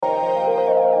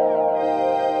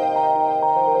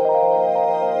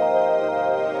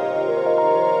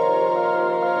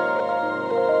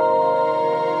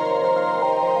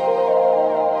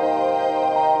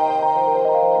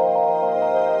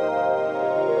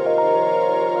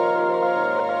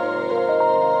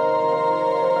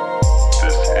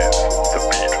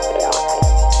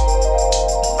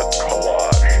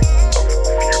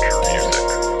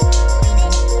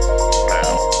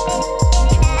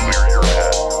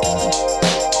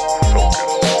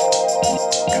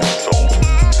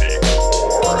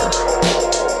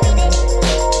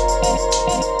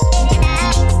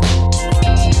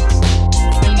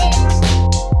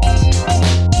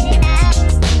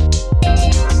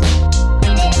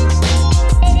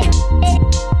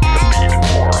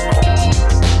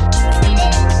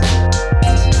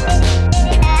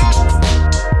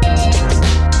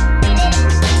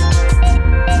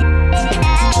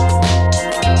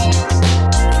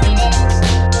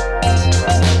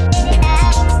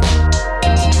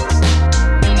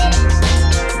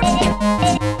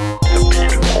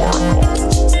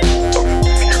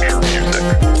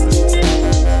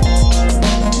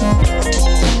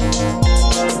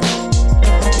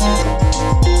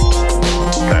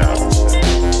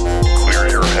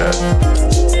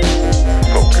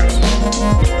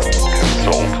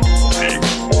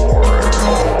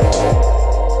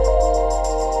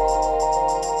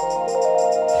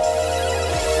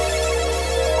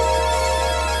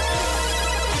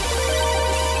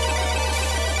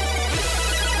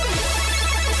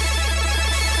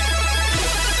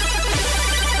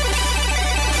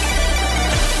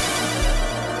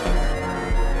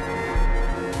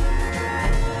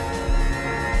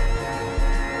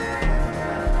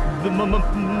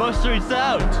Mustard's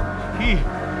out. He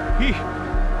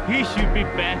should be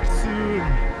back soon.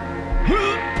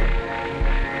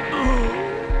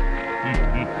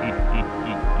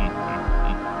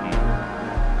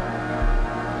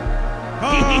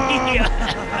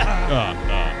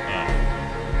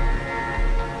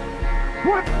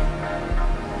 What?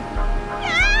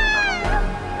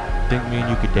 Think me and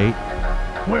you could date?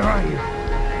 Where are you?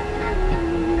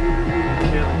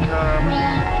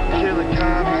 Kill the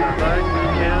cops, I like to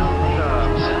kill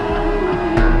cops.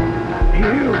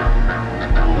 You!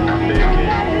 Bacon,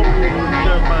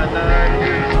 serve my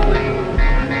knives clean.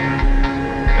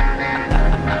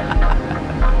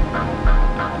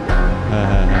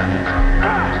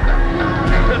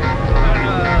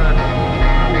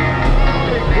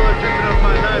 Big blood dripping off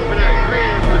my knife and that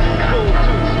grin with a gold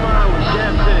tooth smile with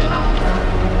death in it.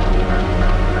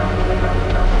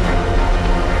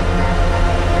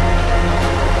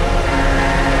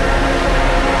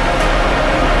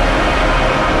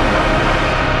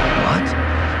 What?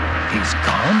 He's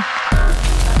gone?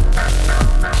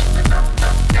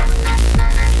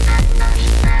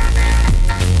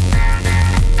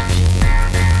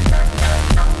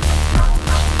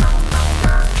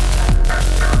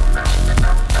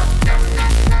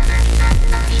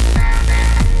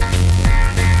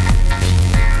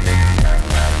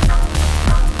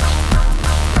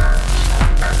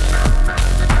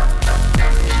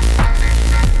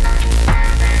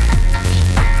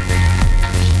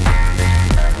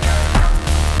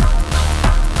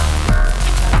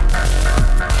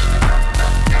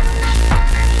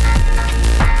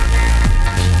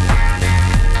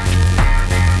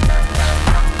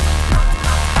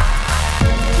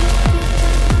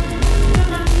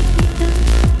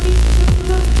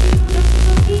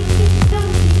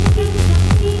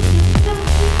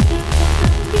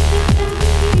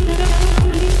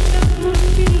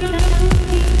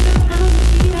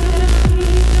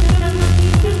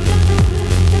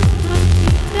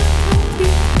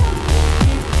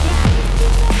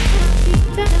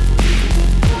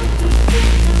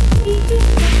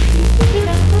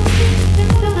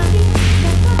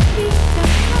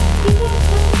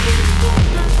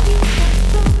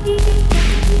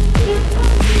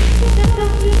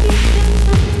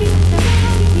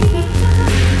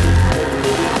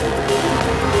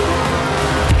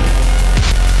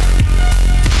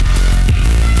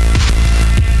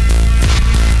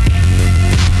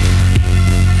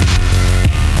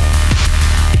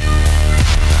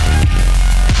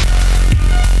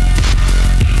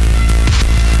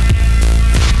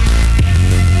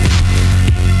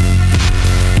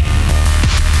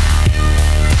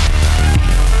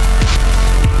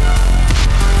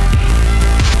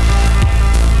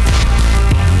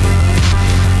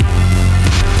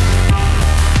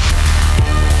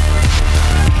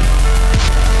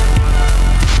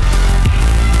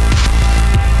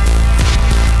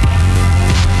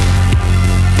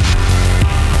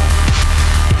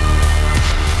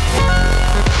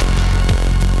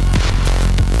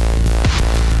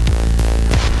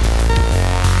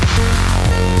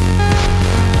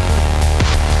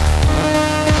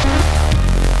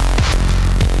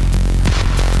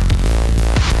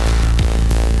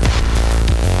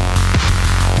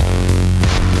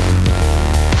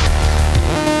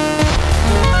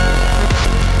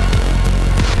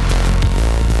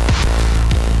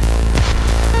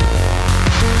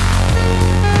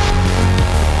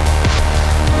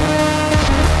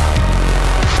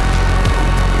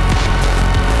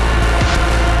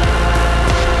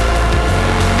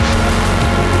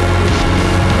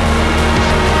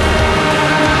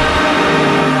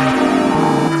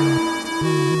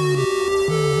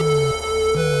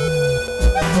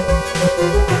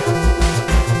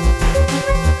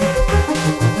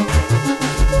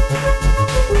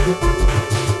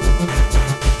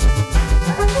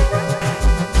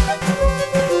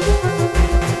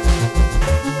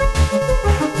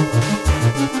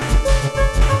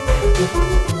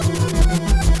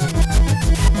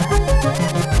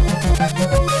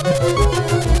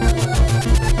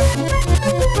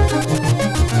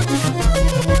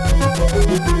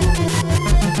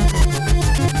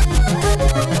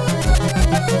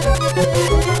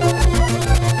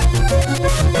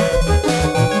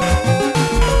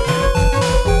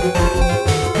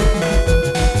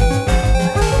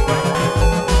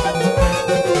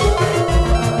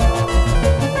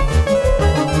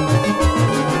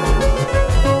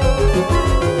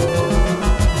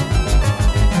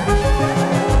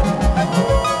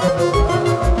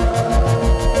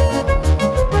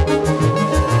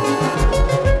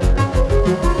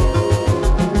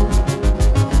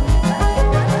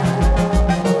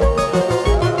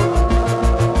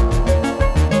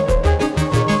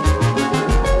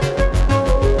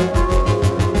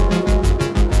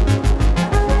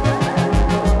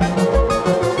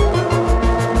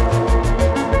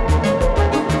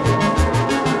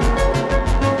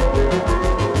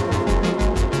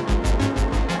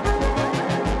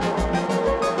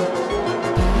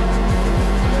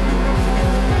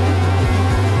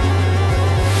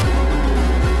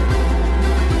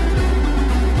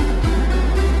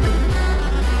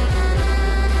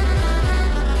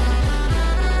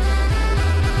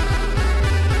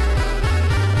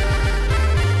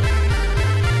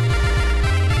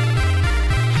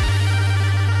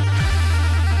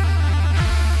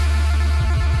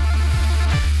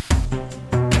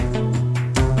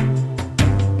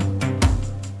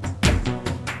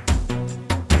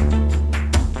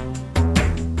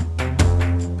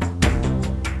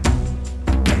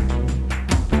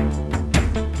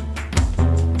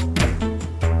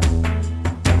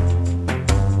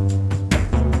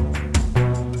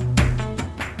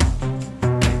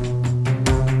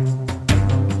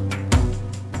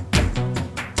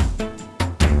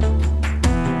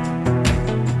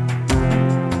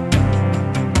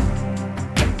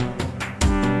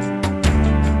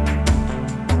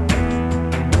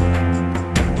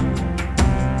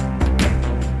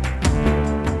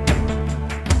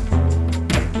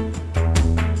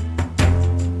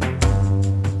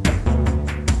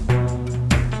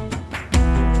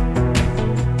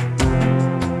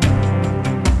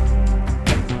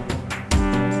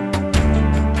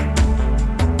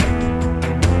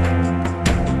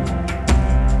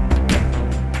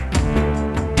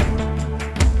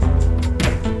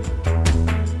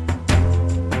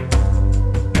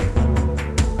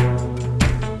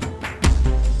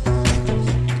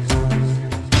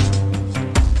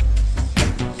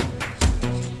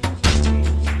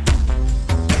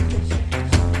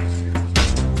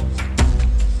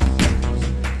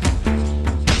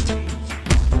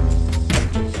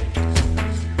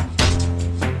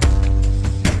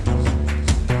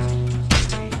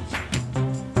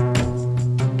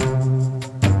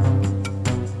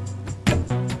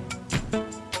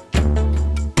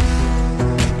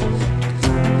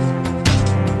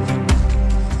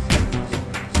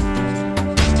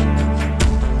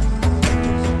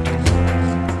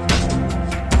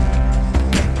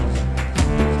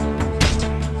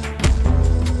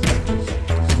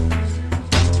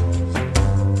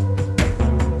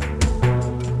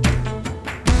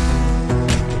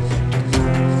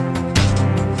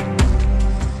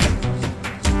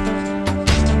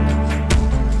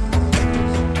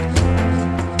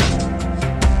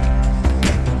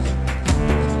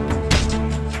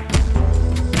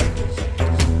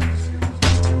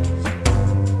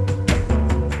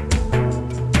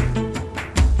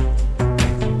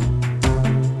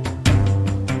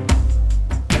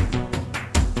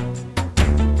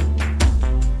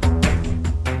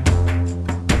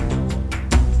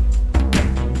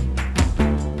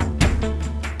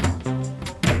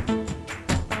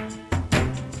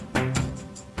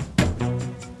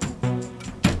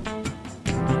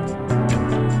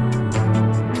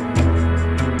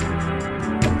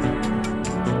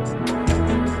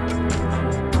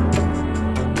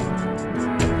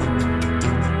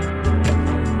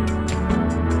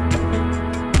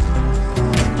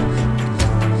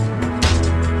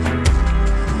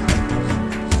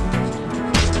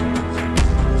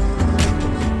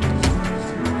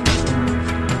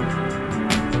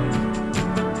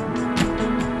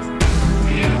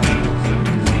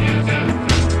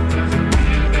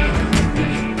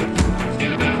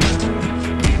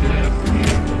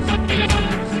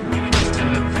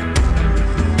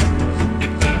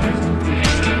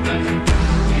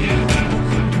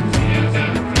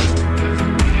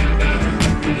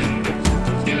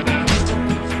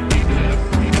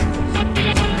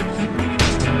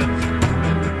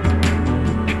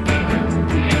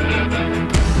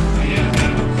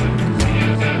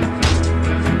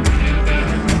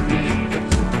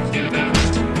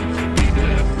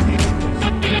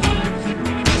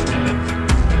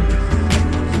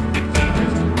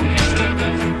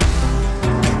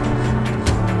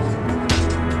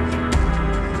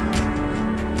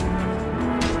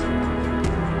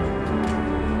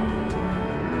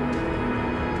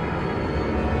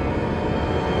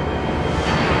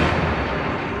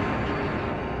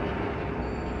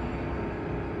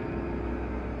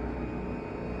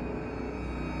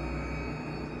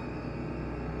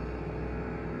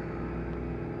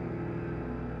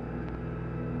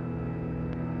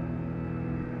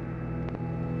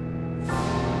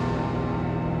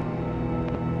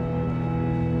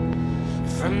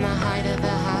 From the height of the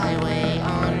highway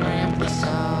on ramp we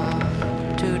saw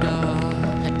two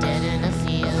dogs dead in a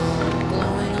field,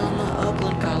 glowing on the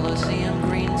Oakland Coliseum,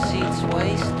 green seats,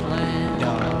 wasteland.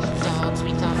 Dogs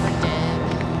we thought were dead.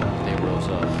 They rose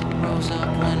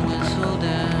up When whistled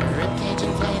down, ribcage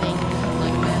inflating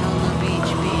like men on the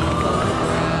beach being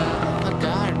photographed. A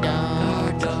guard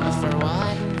dog. For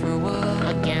what? For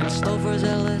what? Against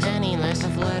Overzealous, any less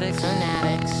athletics,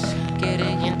 fanatics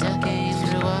getting into games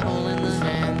through a hole in the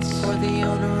fence. for the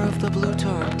owner of the blue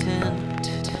tarp tent.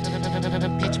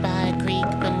 Pitched by a creek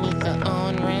beneath the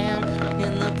on-ramp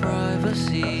In the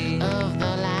privacy of the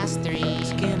last three,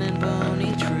 skin and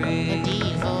bony tree,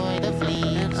 devoid of and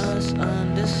leaves, us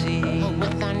undeceived,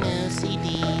 with our new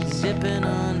CDs. dipping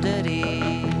on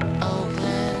Daddy.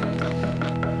 Oakland,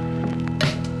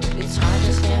 it's hard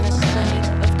to stand the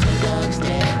sight of two dogs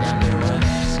dead under a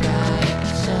sky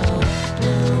so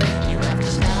blue. You have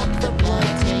to stop the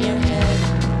blood to your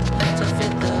head to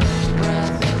fit the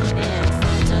breath in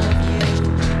front of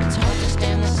you. It's hard to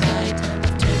stand the sight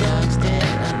of two dogs dead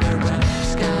under a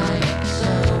sky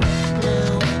so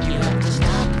blue. You have to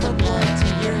stop the blood to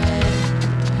your head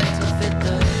to fit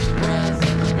the breath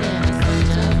in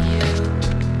front of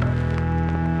you.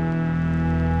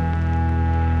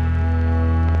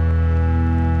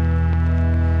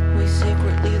 We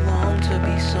secretly long to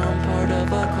be some part of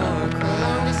a car crash.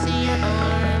 Long to see your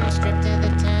arms stripped to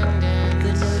the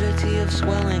tendons, The nudity of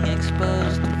swelling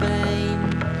exposed vein.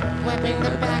 whipping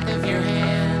the back of your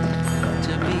hand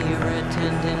To be a red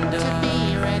tendon to dog.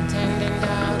 be red tendon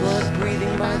dogs. Blood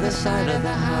breathing by the side of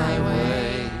the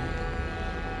highway.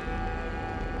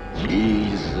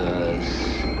 Jesus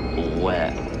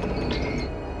wept.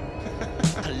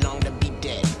 I long to be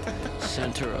dead,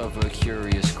 Center of a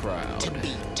curious crowd. to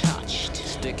be touched.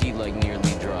 Sticky like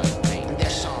nearly dry paint. Their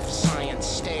soft science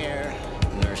stare,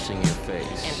 Nursing your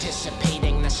face.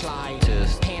 anticipating the slide.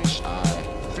 Tisk. Pinch, Eye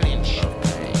flinch, of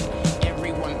pain.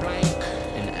 everyone blank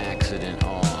An accident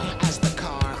on. as the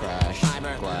car Crash,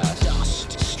 fiberglass glass.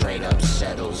 dust straight up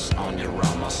settles on your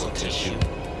raw muscle tissue.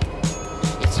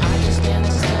 It's hard to stand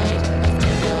the sight of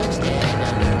two dogs dead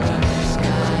under a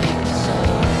sky so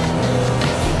blue.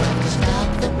 You have to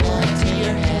stop the blood to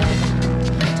your head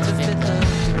to fit the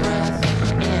breath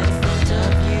in front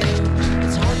of you.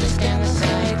 It's hard to stand the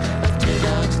sight of two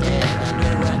dogs dead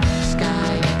under a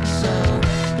sky so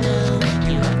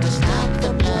blue. You have to stop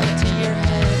the blood to your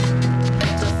head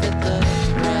to fit the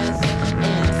breath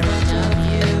in front of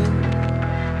you.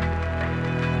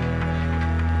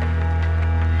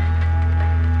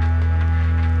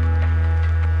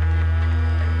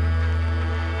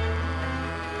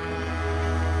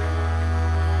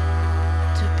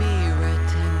 To be red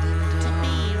tendon To dog.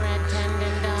 be red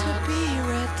tendon dogs. To be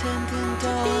red tendon Be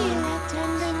dog. red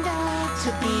tendon dogs.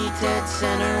 To be dead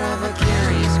center of a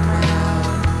curious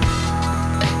crowd.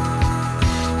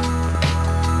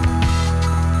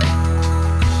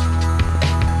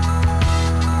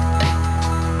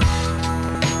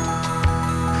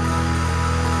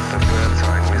 The birds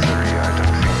are in misery. I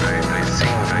don't think they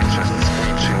sing, they just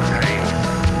screech in pain.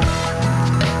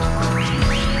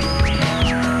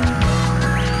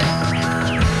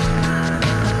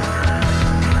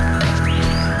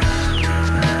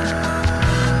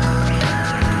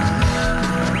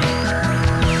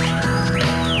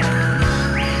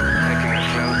 Taking a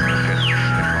close look at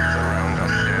what's around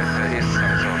us, there is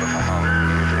some sort of a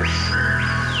harmony. It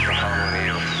is the harmony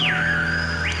of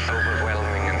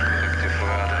overwhelming and collective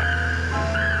murder.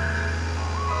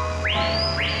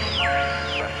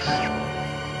 But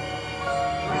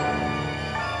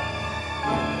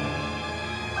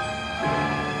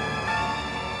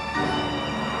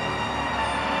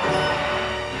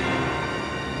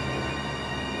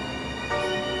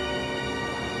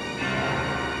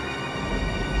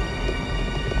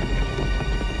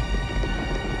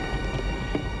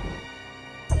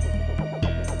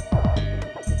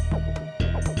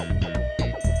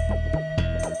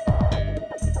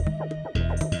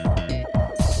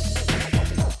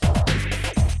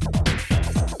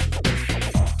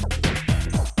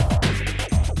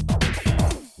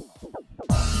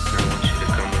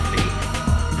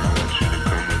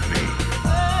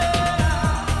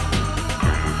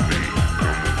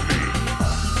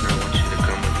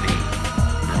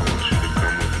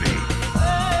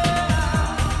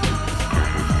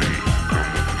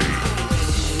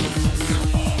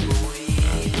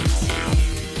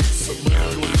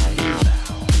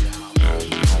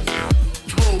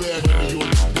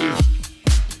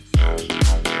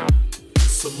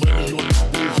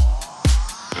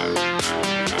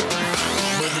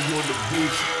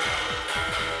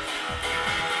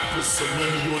Put some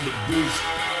money on the booth.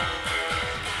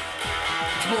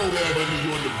 Throw that money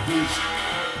on the boost.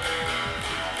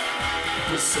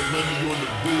 Put some money on the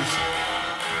boost.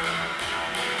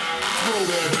 Throw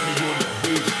that money on the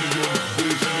boost.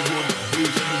 Money on the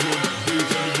boost.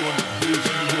 Money on the boost. Money on the boost. Money on the boost. Money on the boost.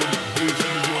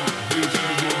 Money on the boost. Money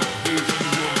on the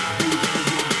boost. Money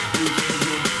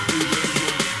on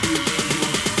the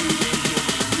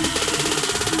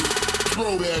boost.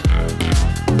 Throw that.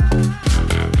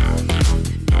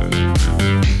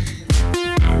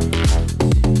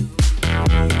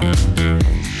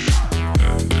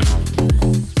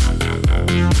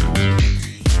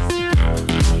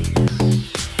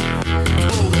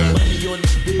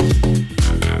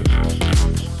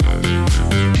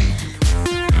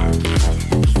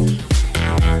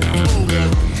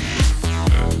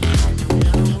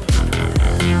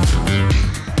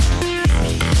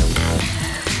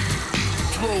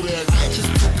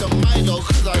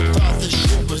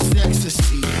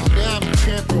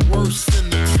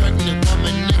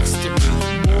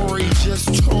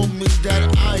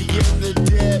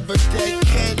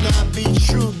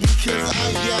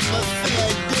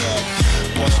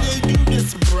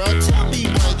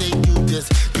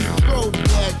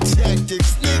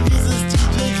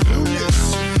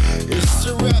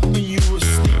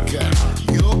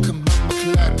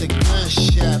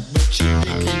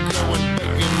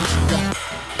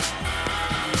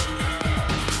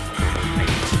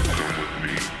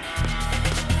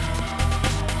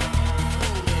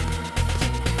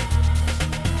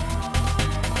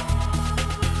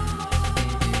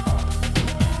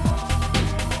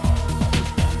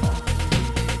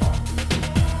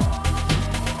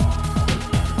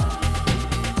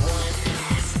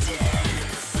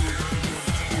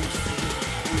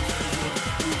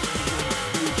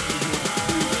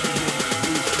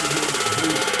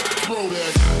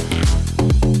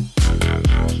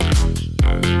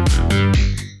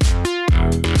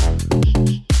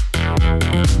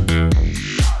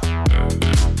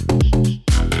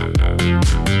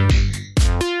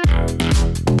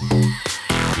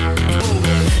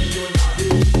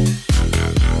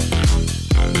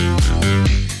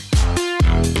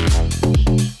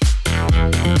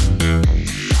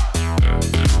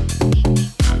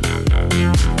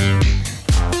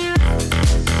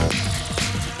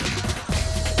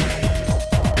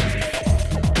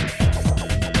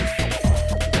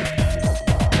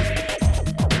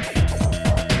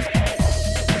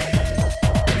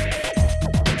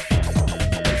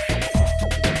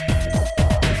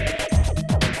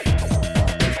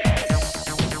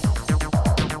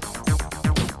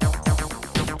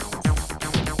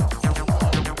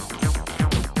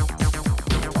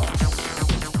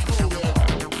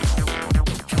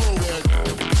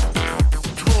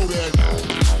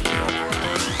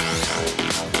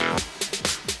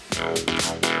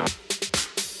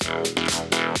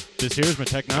 This here's my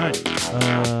Tech 9.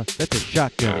 That's a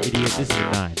shotgun, idiot. This is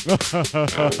a 9.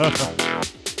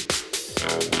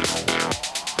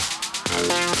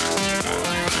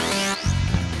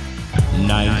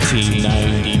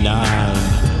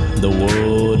 1999, the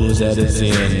world is at its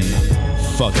end.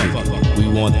 Fuck it, we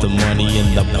want the money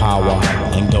and the power,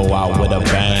 and go out with a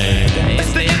bang.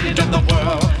 It's the end of the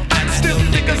world, and still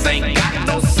niggas ain't got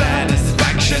no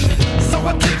satisfaction. So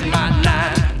I take my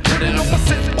 9, put it on my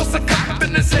set, what's a cop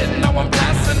in his head, now I'm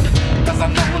blasting. Cause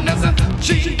I'm known as a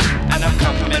G, and I'm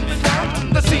coming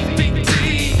from the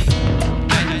CPT.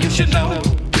 And you should know,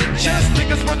 bitch ass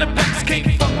niggas running backs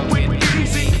can't fuck with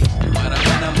easy.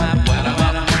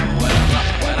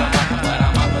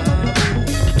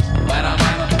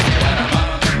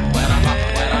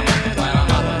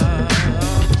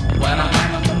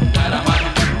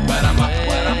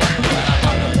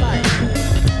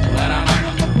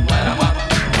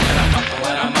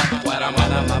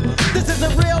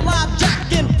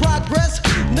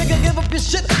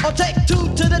 Shit, or take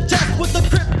 2 to the test with the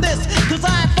cryptness. Cause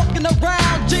I ain't fucking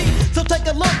around, G. So take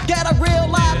a look at a real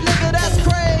live nigga that's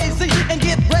crazy and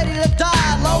get ready to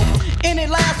die low. Any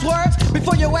last words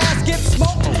before your ass gets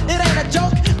smoked? It ain't a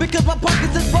joke because my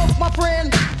pockets is broke, my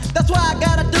friend. That's why I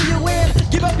gotta do you in.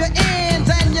 Give up your ends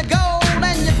and your gold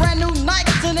and your brand new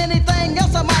Nikes and anything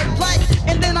else I might like.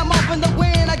 And then I'm off in the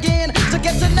wind again. So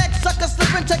get your next sucker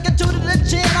slipping, take it 2 to the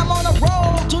chin. I'm on a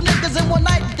roll, 2 niggas in one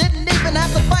night, didn't even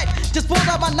have to fight. Just pulled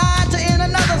out my 9 to end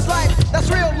another's life. That's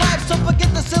real life, so forget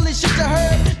the silly shit you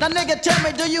heard. Now nigga, tell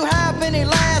me, do you have any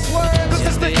last words? Cause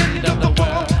it's the end of the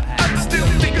world, and still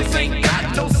niggas ain't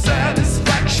got no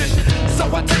satisfaction.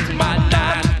 So I take my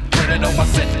 9, put it on my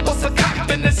set, what's a cop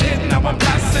in his head, now I'm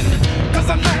blasting. Cause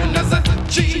I'm known as a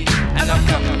G, and I'm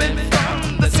coming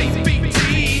from the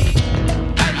CPT.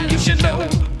 And you should know,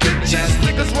 bitch ass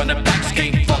niggas running backs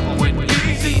can't fuck with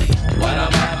easy. What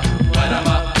am I?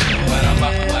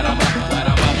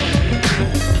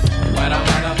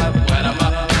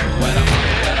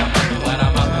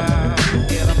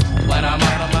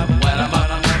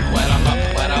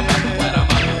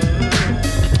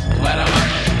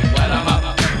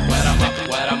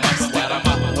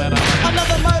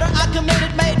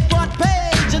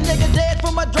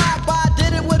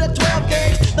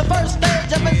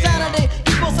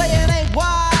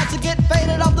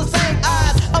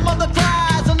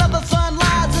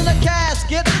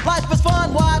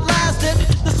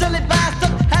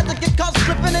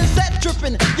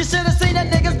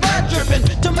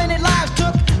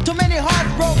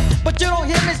 broke, but you don't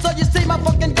hear me, so you see my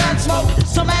fucking gun smoke.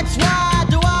 Some ask why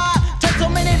do I take so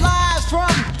many lives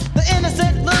from the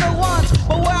innocent little ones?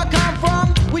 But where I come from,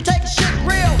 we take shit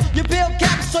real. You build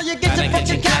caps, so you get your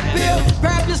fucking cap bill.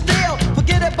 Grab your steel,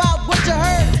 forget about what you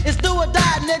heard. It's do or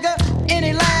die, nigga.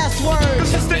 Any last words?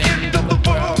 This is the end of the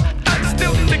world, and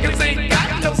still niggas ain't got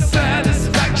no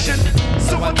satisfaction.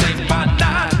 So I take my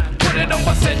 9, put it on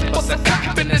my set, bust a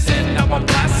cop in his head, now I'm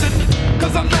blasting.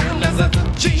 Cause I'm known as a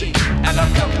G, and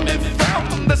I'm coming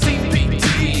from the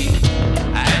CPT.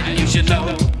 And you should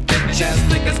know, bitch ass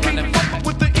niggas can't fuck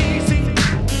with the easy.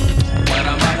 What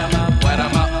I'm up, what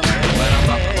I'm up, what I'm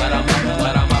up, what I'm up,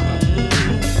 what I'm up.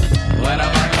 What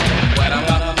I'm up, what I'm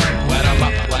up, what I'm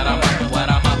up, what I'm up,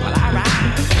 what I'm up.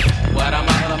 What I'm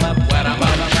up, what I'm up, what I'm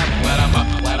up,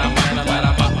 what I'm up, what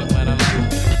I'm up, what I'm up.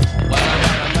 What I'm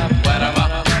up, what I'm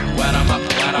up, what I'm up,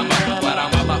 what I'm up, what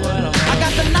I'm up, what I'm up. I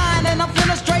got the 9 and I'm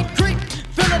feeling straight creep.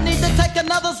 Feeling need to take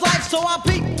another's life, so I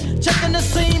peep. Checking the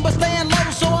scene, but staying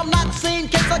low, so I'm not seen.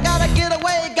 Case I gotta get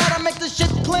away, gotta make this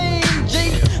shit clean,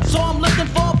 G. So I'm looking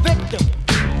for a victim.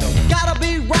 Gotta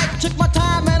be right, took my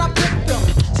time and I picked them.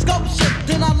 Scope shit,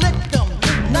 then I licked them.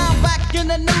 Now I'm back in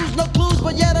the news, no clues,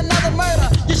 but yet another murder.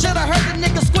 You should've heard the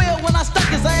nigga squeal when I stuck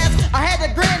his ass. I had to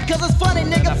grin, cause it's funny,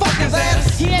 nigga, fuck his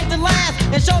ass. He ain't the last,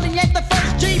 and surely ain't the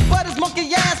first G. But his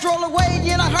monkey ass roll away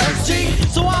in a hearse, G.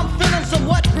 So I'm feeling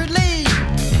somewhat relieved.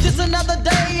 Just another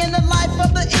day in the life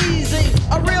of the easy.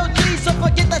 A real G, so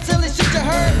forget that silly shit you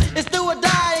heard. It's do or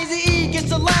die, Easy E gets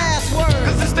the last word.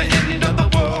 Cause it's the end of the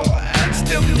world, and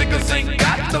still niggas ain't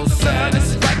got no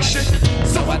satisfaction.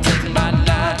 So I take my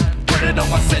 9, put it on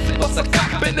my set, bust a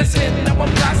cop in his head, now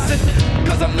I'm blasting.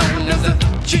 Cause I'm known as a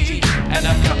G, and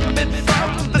I'm coming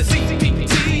from the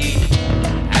CPT.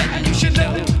 And you should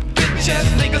know, bitch ass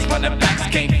niggas running backs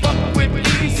can't fuck with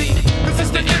easy. Cause it's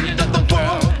the end of the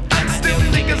world, and still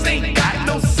niggas ain't got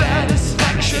no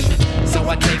satisfaction. So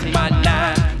I take my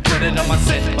 9, put it on my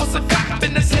set, bust a cop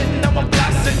in his head, now I'm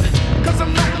blasting. Cause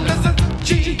I'm known as a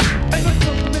G, and I'm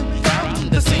coming from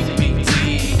the CPT.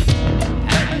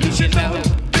 And you should know,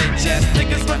 bitch ass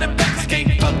niggas running backs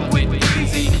can't fuck with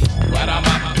easy. What I'm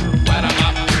up, what I'm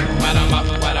up, what I'm up,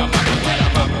 what I'm up, what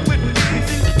I'm up with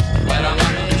easy. What I'm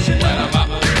up, what I'm up,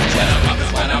 what I'm up,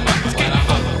 what I'm up, what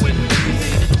I'm up with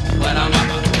easy. What I'm up,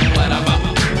 what I'm up,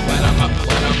 what I'm up,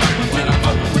 what I'm up, what I'm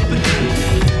up with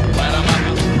easy. What I'm up,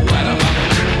 what I'm up,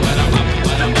 what I'm up,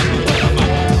 what I'm up, what I'm up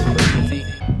with easy.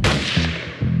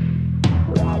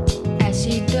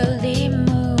足取り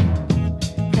も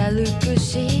軽く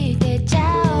してちゃ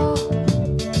お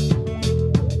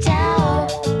ちゃお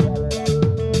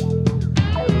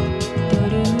取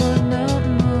るもの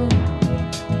も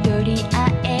とりあ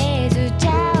えずちゃ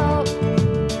お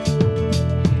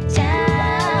ちゃ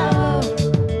お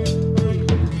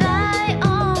ライオ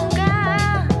ンが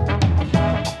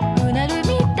うなるみ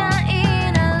たい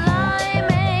なライ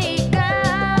メーカ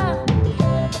ー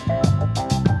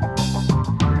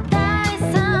第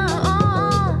三を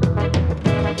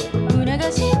促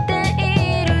して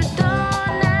いると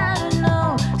なるの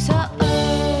そう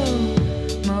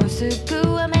もうすぐ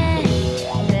雨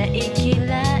大嫌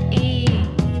い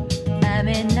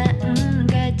雨なん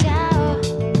かちゃお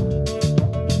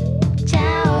ちゃ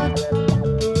お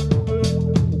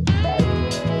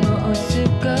もう少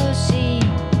し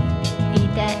痛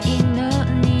いの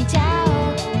にちゃお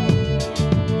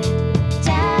ち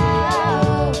ゃ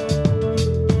お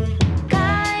快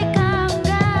感が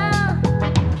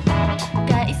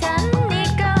解散に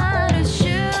変わる瞬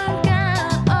間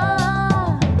を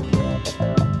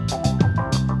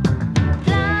ラ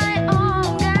イオ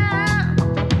ンが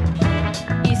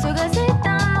急がせた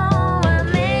のは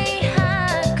迷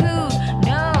惑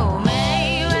No 迷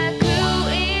惑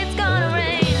It's gonna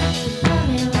rain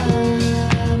雨は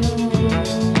もう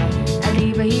アリ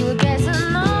バイを消す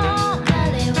の彼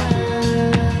は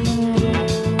もう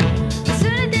忘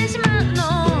れてしまうの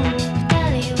二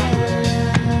人は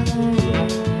も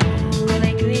うごめ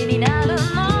くりになるの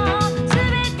すべ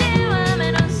ては雨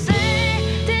のせい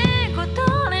ってこと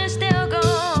にしておこ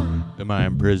う Am I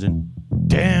in prison?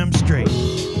 Damn straight.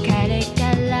 彼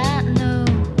からの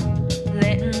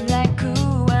連絡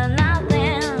は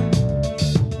nothing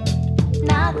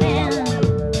nothing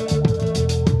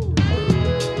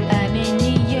雨に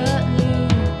よる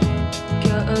教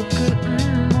訓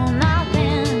も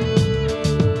nothing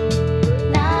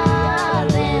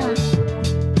nothing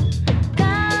感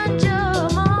情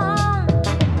も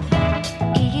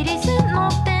イギリスの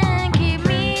天気み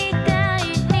たい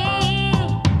に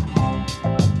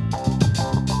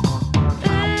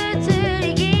移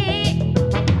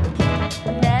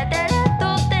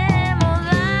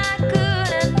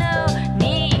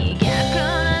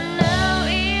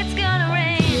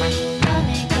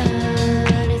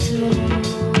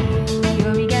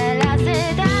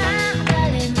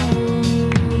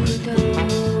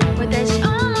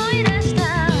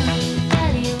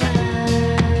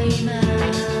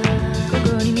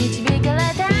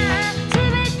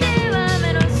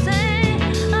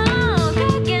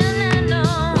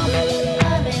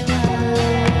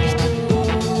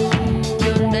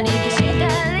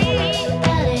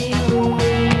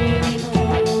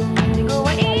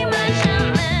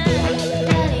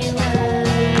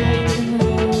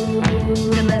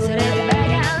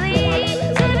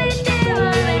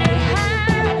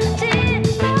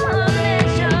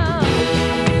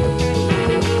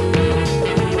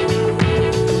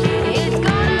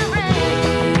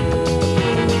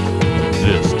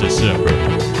December.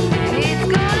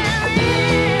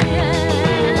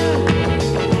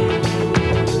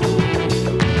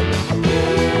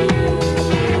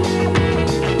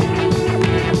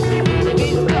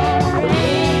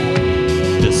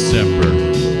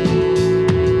 December.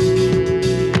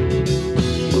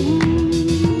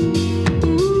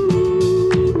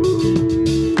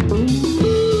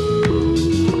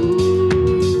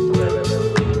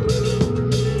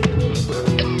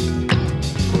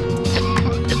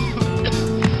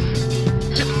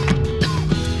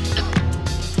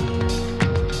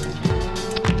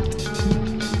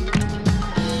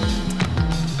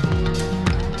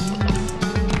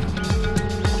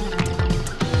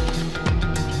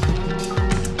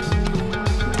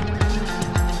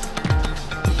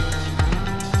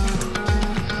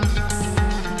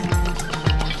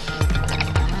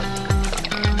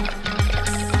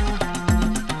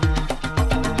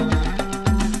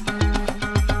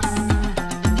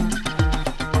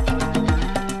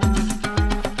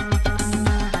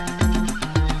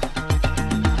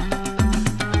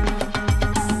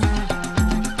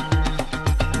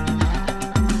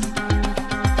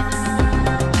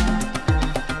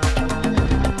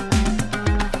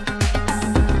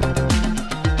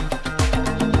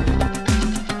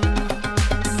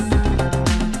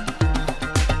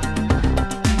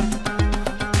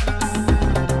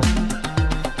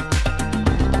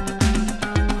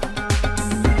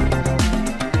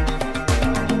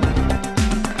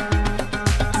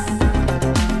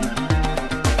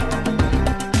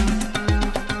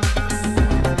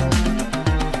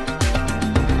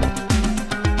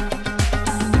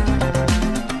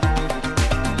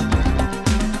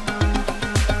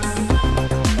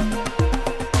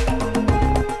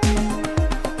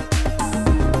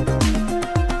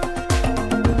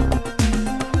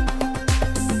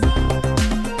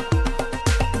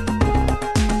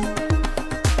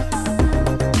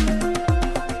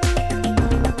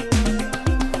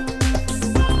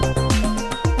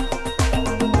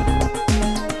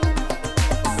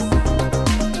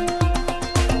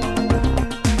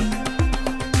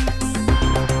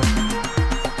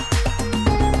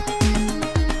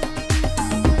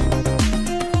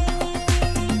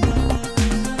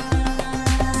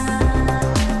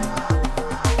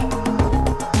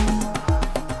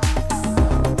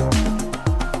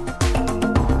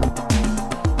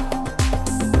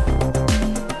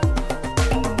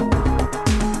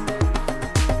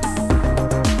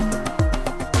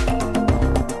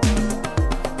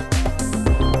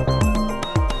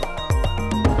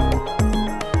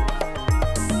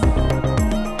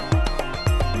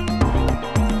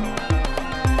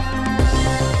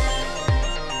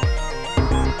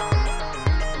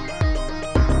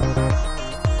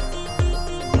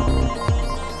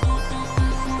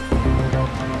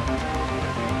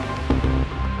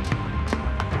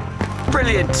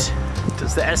 Brilliant.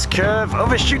 Does the S curve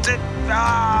overshoot it?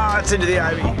 Ah, it's into the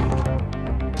ivy.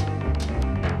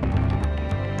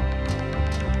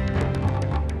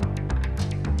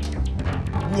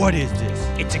 What is this?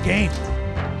 It's a game.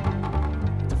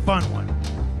 It's a fun one.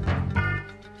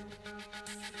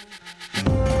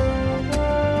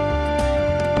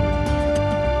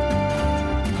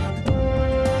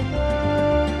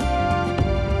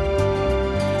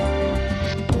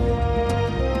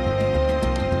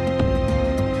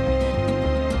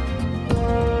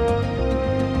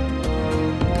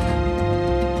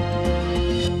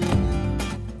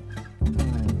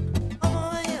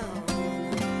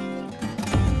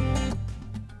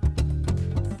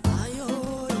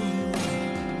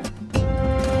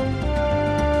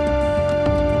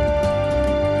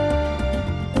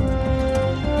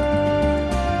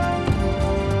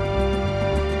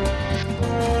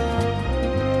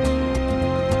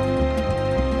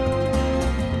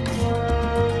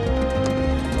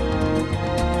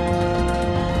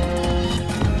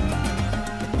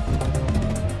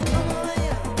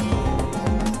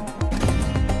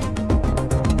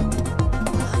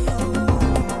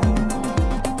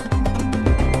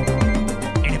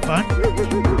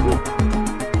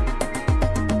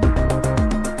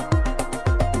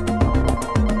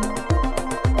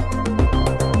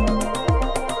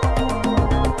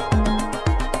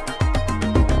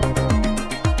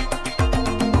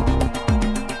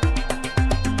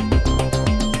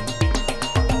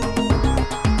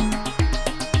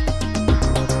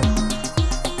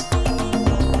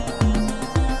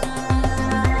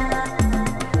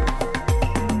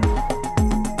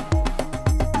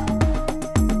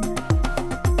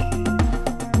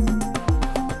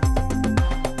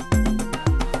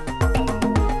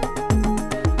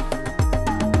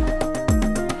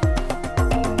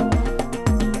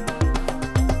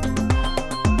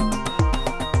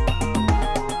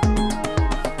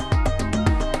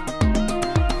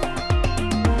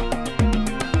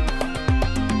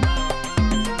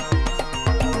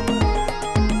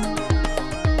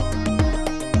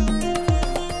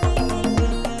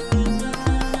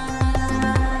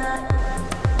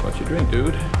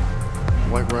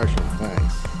 White Russian,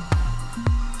 thanks.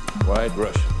 White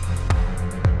Russian.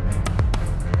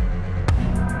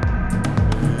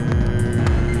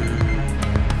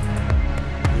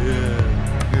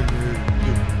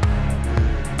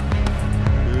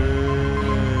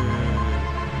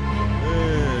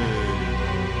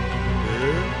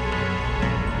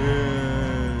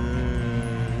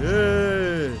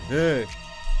 Hey.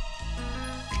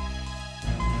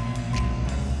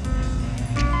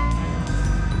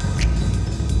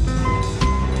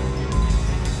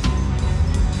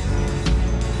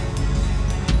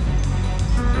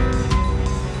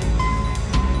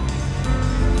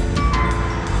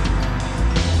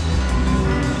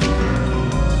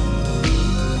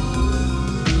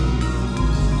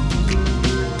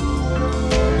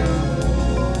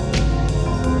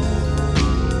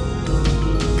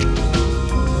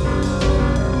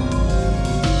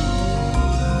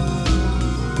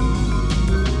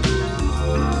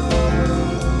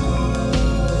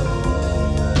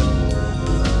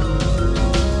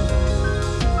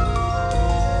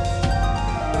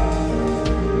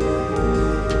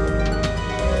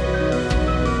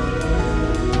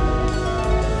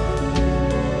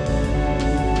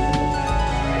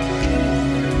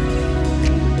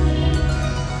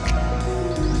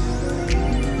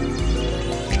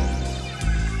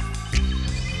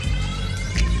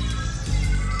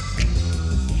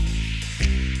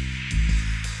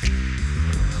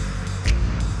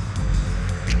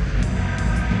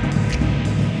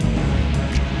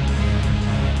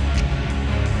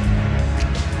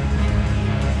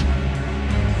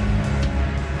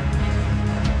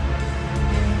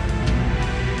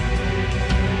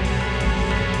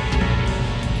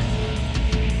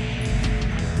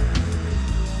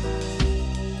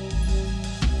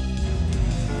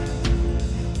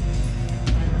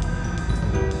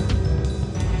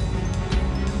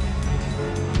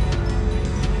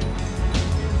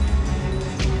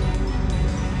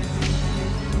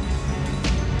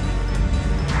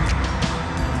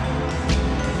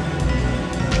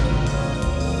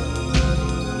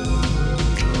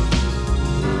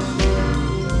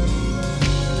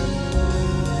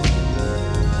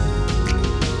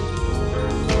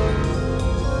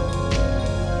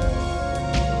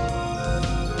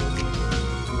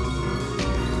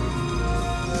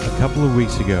 A couple of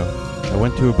weeks ago, I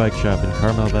went to a bike shop in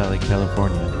Carmel Valley,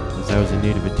 California, as I was in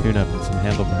need of a tune-up and some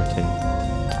handlebar tape.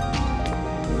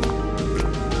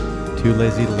 Too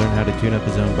lazy to learn how to tune up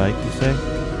his own bike, you say?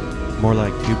 More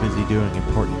like too busy doing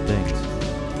important things,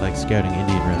 like scouting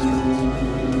Indian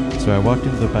restaurants. So I walked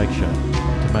into the bike shop.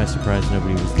 To my surprise,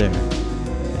 nobody was there.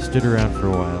 I stood around for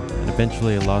a while, and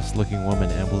eventually a lost-looking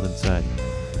woman ambled inside.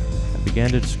 I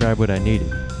began to describe what I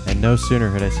needed, and no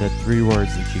sooner had I said 3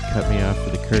 words than she cut me off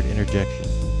with a curt interjection.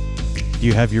 "Do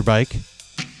you have your bike?"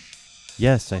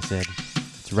 "Yes," I said.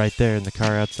 "It's right there in the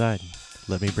car outside.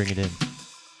 Let me bring it in."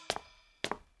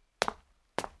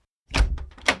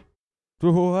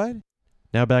 What?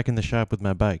 Now back in the shop with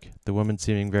my bike, the woman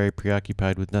seeming very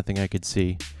preoccupied with nothing I could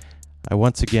see. I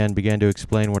once again began to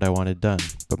explain what I wanted done,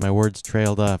 but my words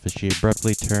trailed off as she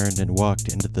abruptly turned and walked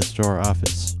into the store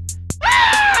office.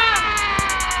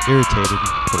 Irritated,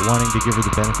 but wanting to give her the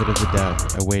benefit of the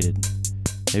doubt, I waited.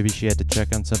 Maybe she had to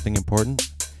check on something important?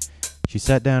 She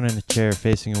sat down in a chair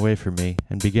facing away from me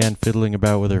and began fiddling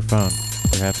about with her phone,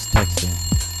 perhaps texting.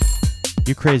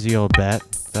 "You crazy old bat,"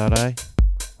 thought I.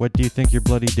 "What do you think you're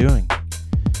bloody doing?"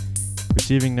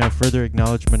 Receiving no further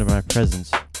acknowledgement of my presence,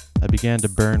 I began to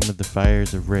burn with the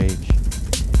fires of rage.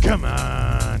 "Come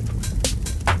on!"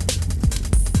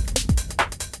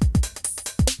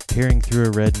 Peering through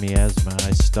a red miasma,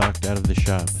 I stalked out of the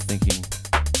shop, thinking,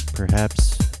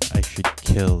 perhaps I should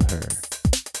kill her.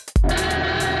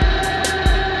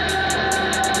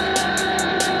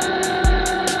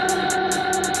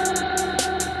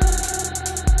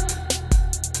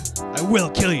 I will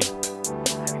kill you.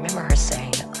 I remember her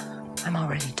saying, "I'm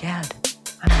already dead.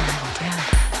 I'm already dead.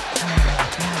 I'm already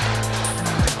dead. I'm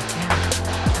already dead.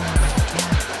 I'm already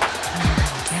dead. I'm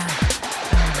already dead.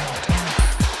 I'm already dead.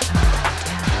 I'm already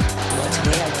dead." Well,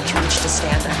 today I want you each to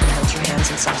stand up and hold your hands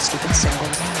in some stupid symbol.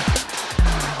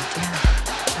 I'm already dead.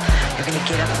 You're gonna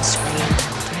get up and scream.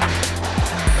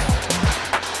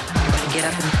 You're gonna get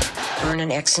up and burn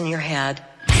an X in your head.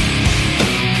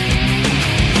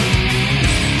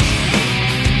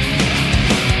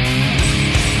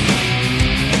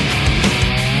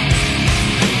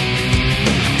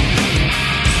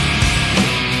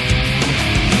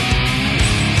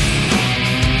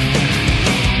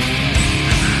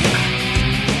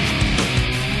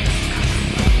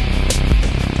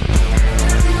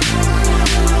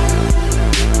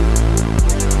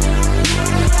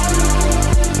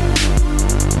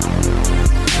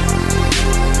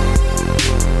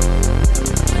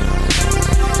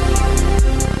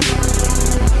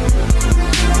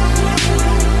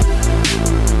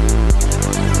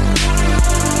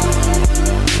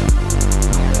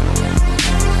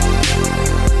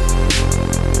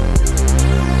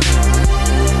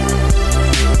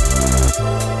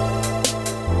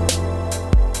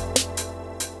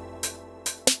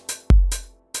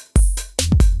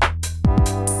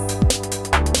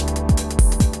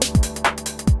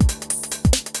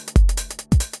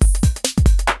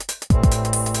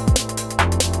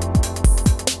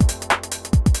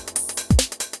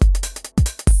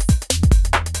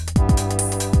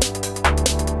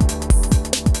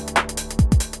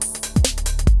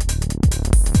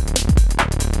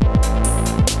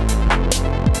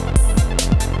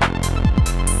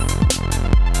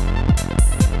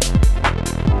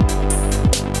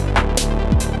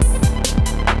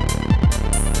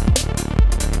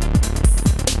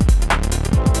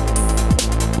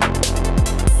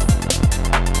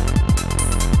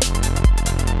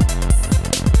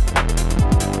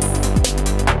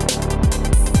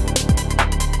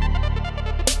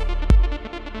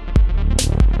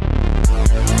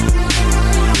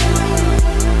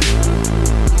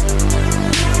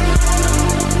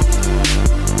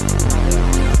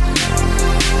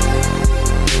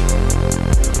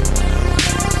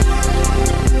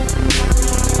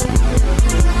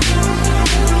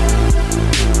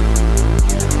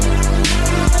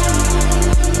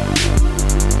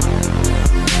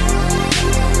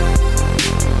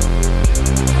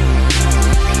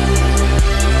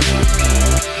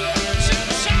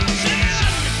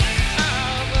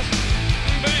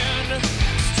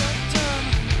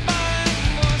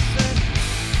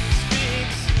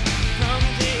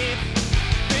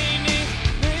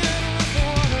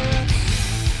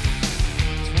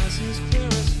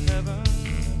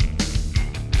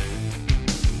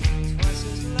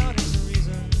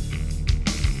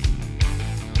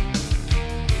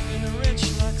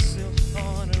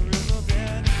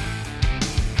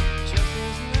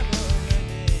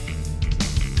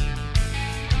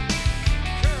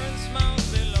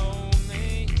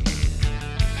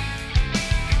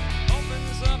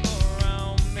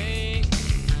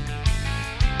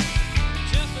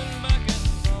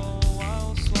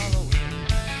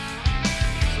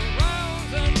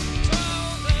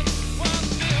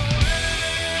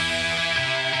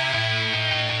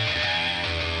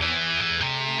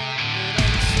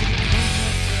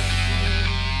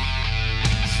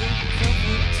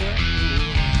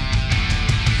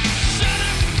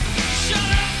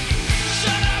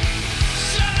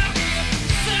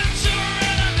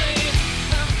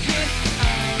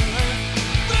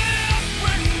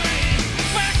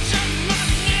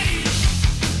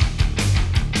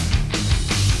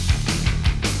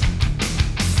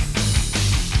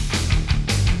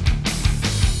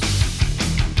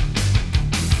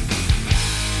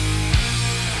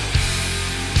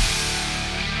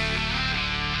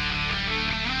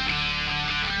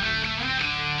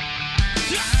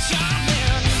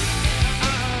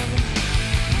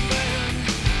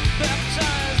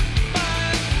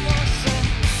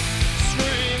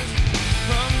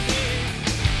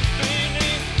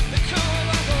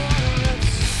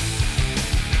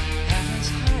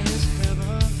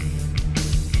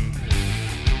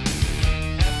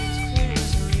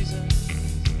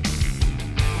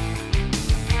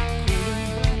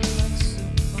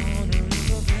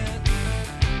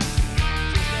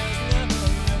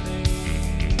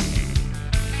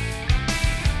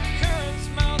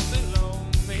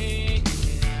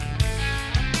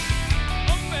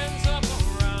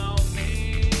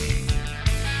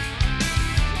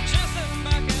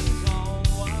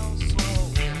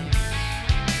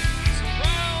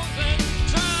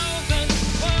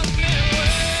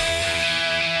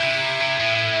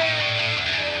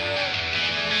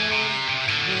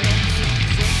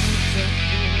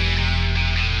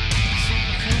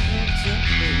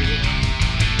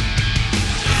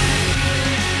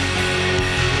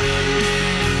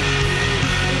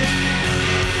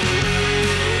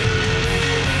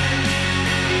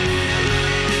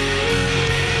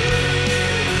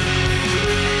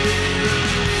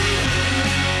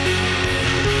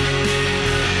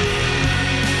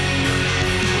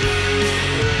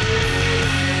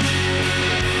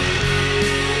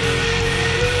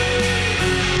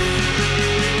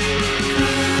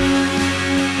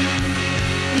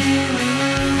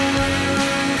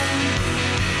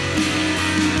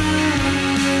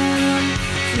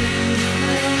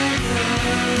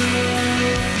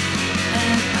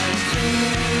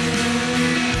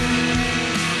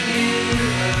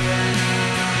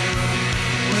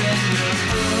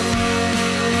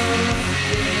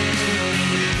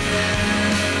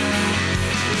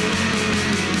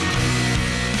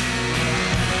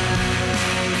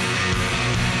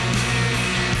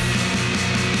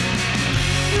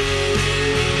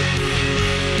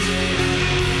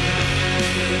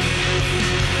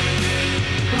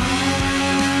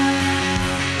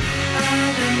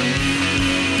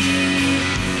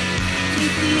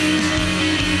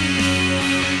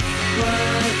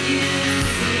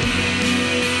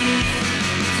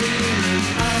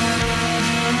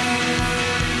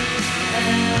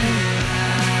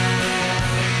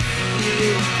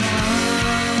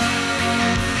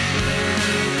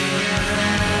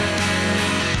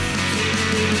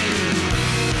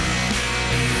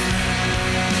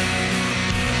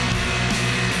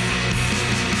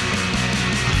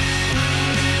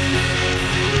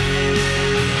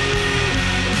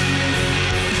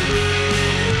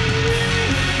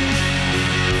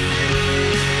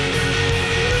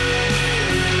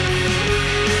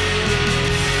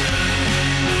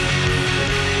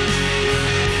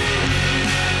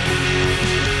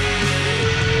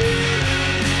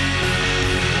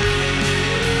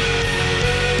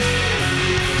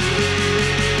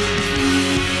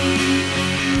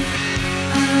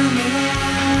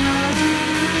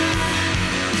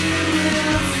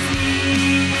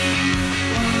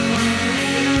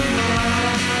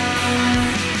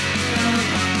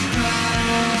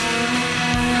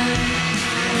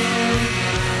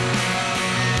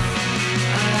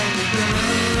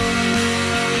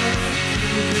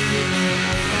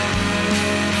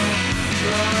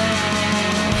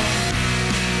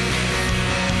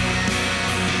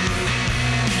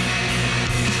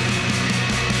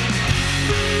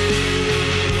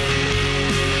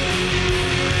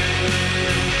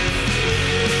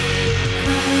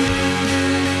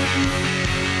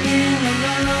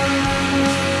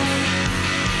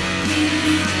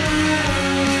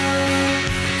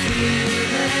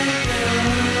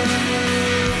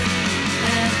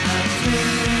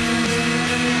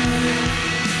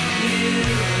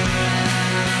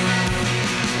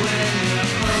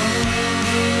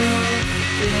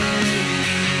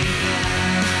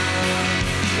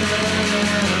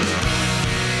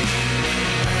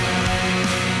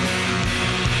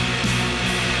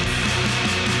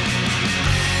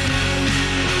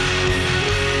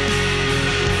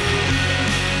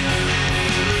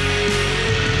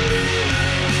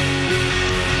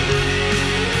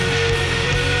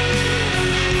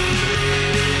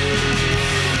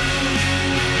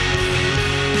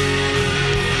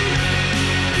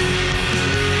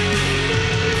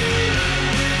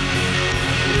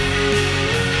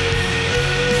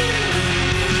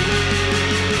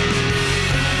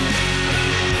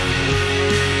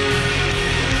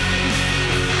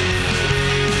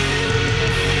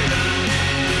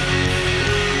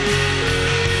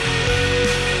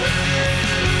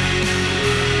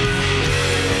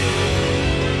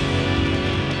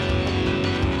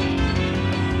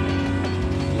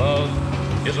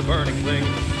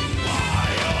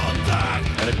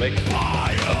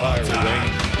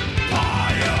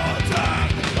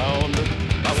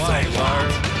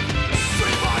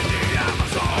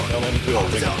 into a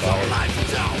ring of fire. I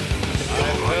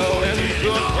fell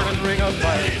into a burning ring of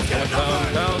fire. I went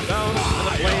down, down, down, and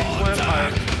the flames went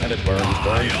higher. And it burns,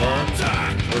 burns, burns.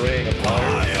 The ring of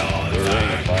fire, the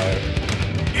ring of fire.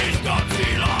 It's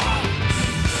Godzilla!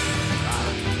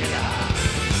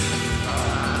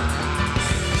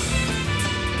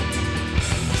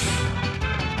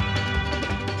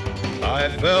 I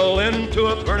fell into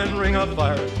a burning ring of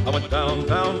fire. I went down,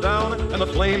 down, down, and the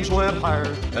flames went higher.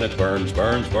 And it burns,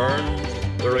 burns, burns.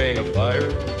 The ring of fire,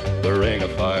 the ring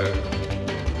of fire.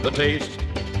 The taste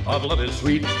of love is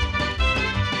sweet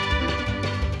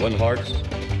when hearts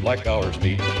like ours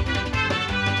meet.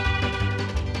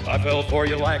 I fell for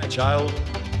you like a child.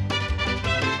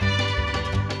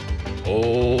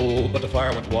 Oh, but the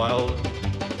fire went wild.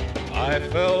 I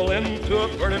fell into a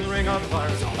burning ring of fire.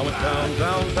 I went down,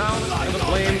 down, down, and the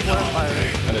flames went higher.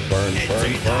 And it burned,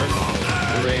 burned, burned.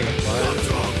 The ring of fire,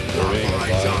 the ring of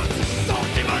fire.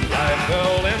 I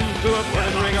fell into a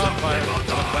burning ring of fire. I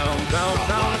went down, down,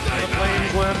 down, and the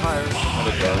flames went higher. And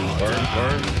it burned, burned,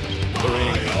 burned. The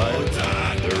ring of fire,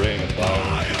 the ring of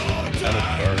fire. And it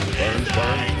burned, burned,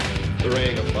 burned. The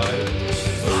ring of fire,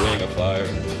 the ring of fire,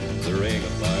 the ring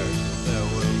of fire. There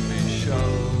will be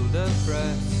shoulder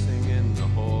pressing in the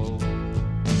hall,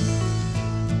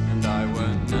 and I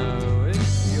won't know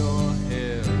if you're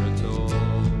here at all.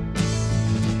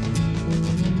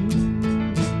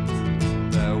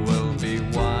 There will be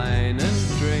wine and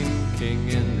drinking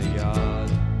in the yard.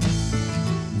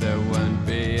 There won't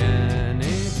be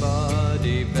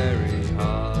anybody very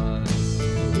hard.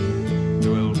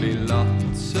 There will be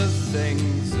lots of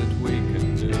things that we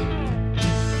can do.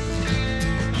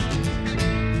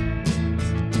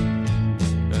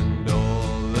 And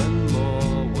all and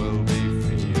more will be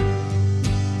for you.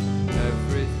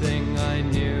 Everything I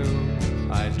knew,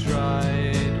 I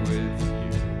tried with you.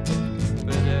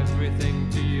 But everything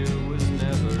to you was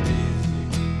never easy.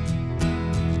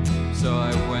 So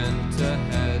I went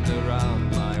ahead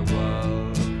around my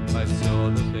world. I saw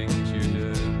the things you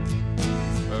did.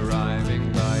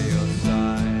 Arriving by your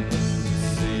side,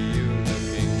 see you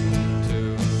looking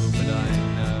too. But I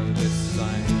know this, I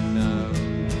know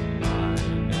I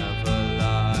never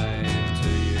lied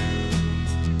to you.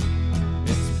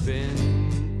 It's been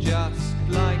just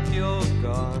like you're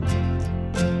gone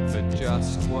for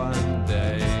just one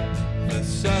day. For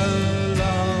so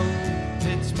long,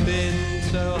 it's been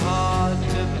so hard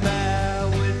to bear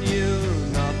with you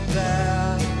not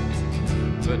there.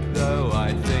 But though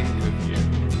I think of you,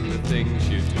 the things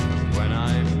you do when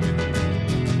I'm with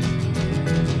you,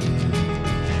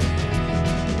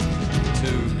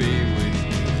 to be with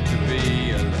you, to be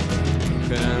alone,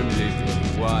 can only be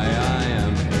why I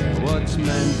am here, what's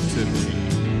meant to be.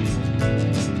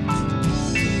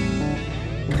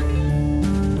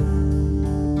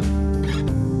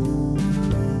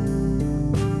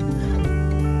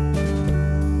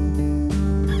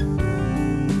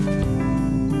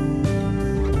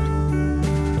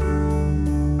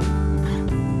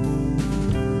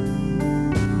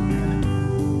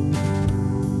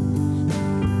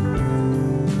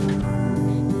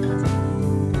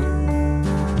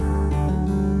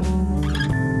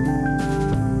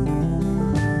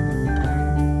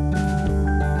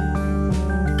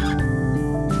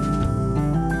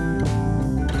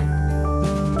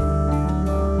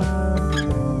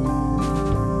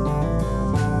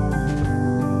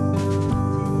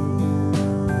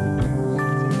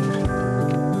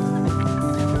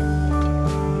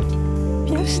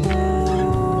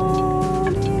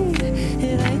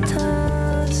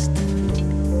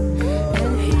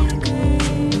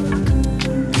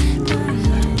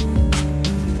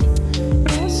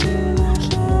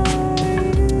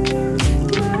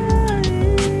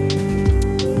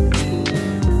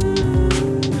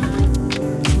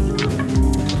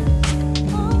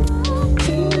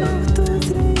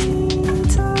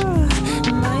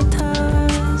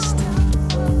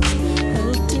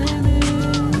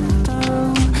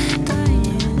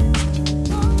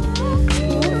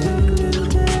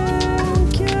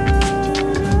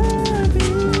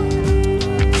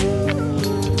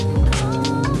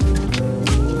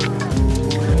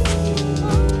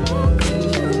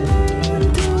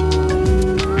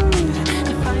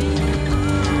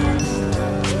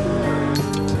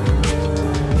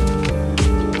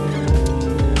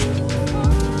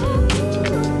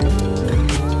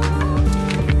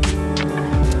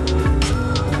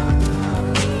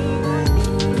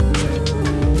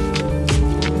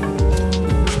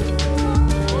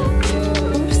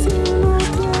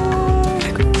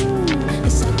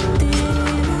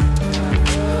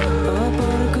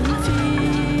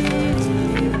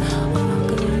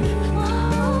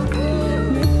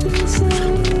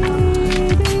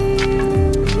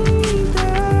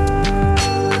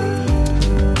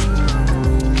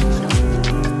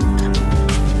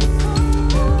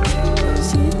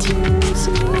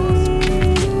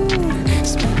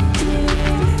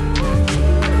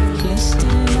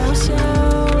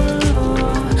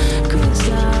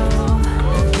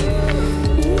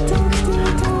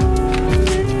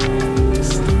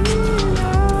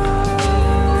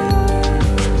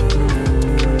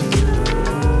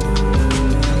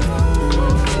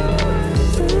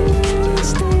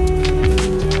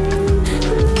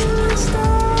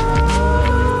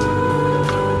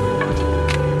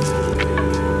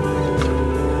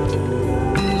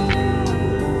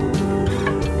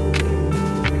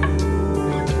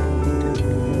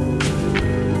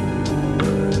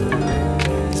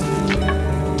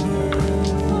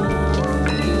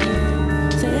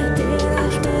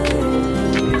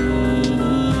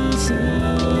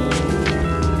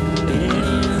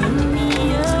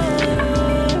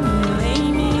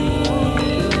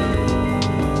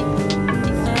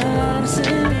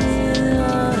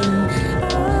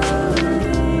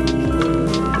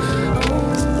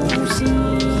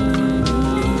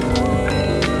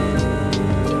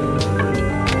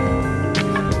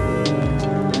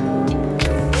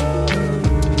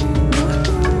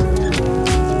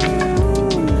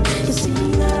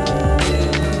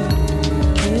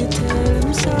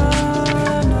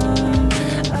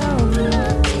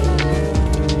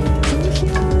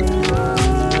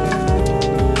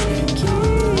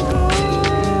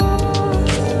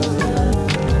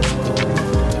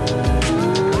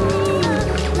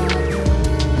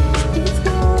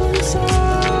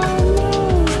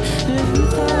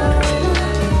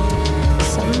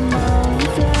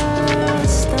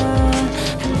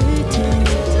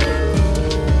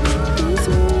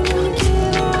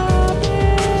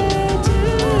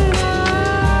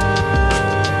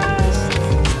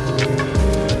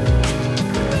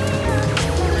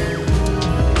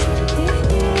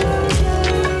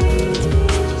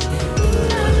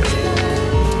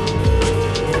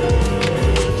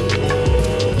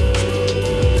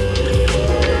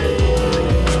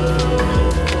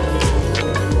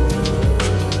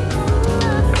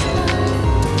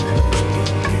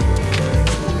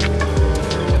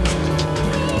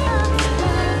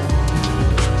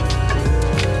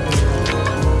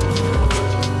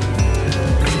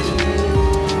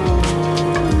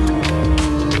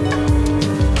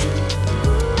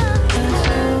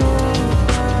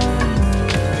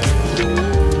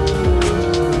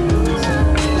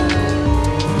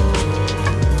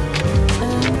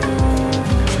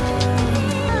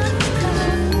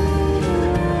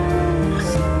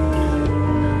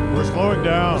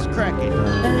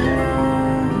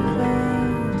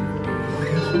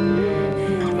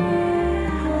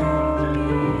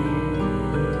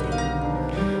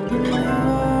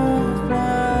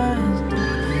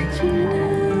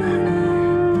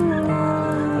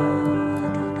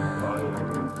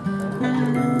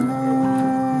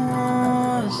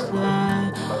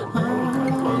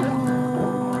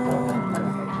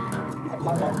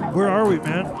 we,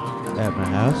 man? At my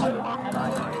house?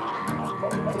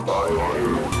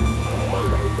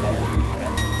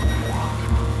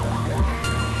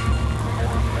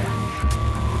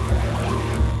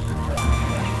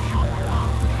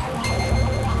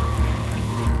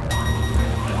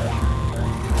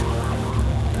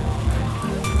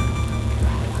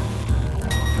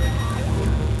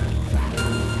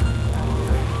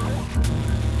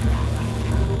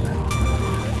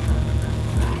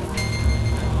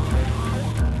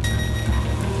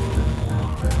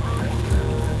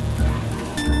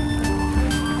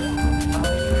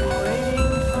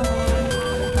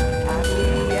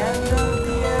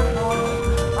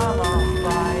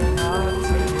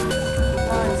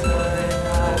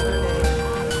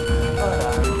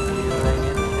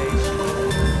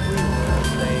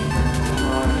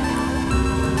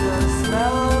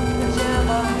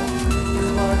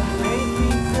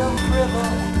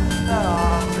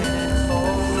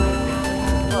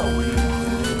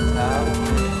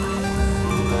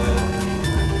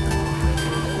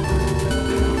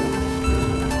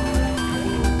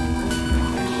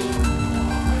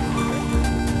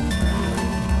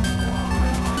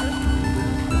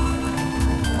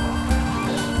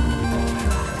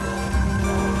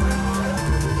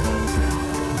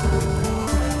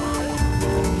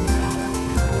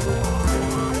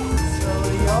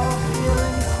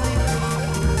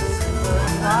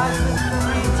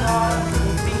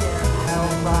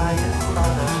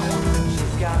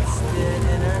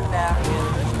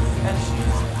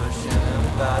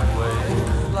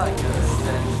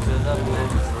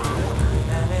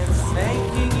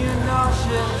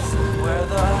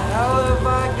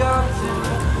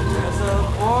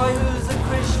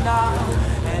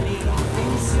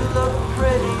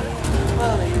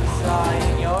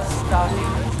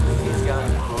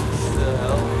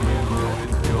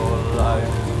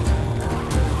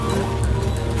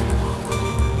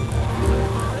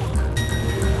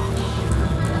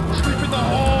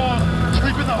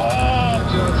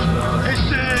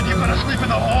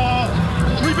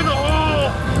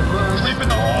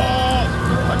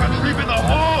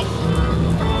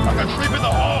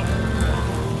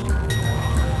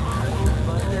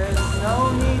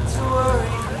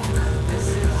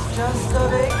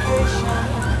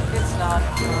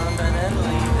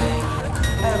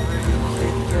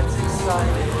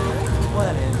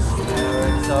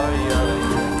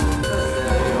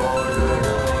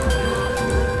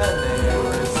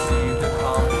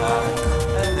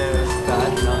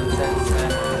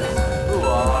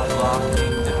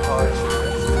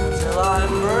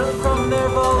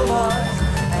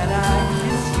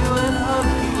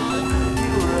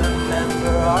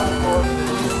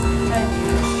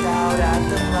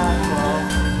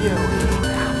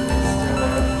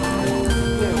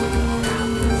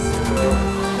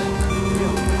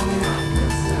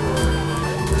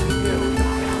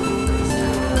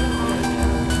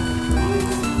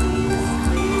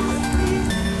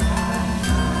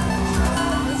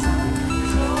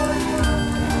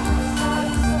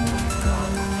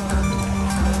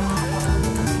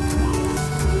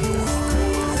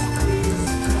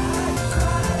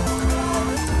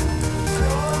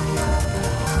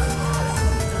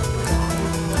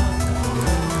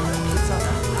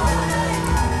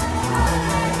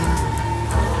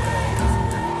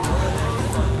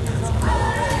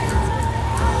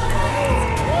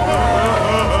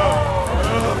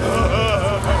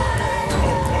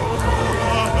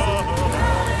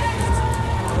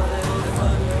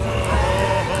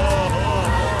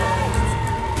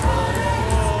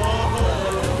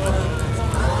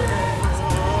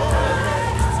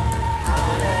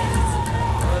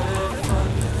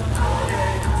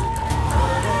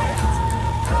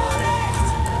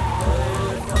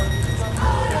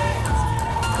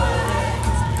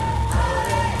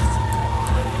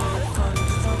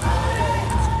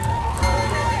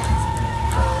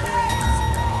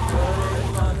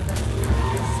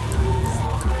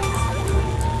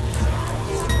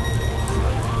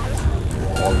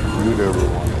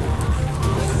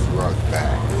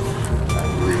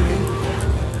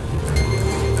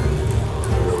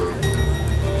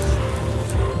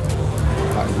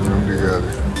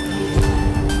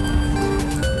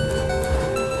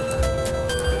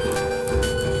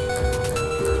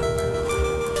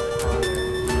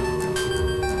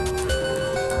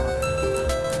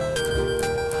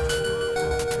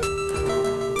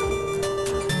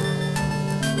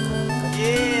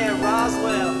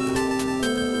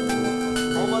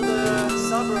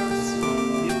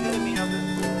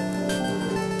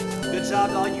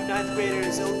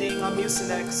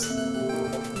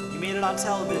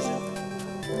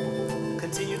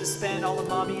 continue to spend all of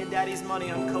mommy and daddy's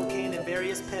money on cocaine and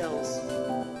various pills.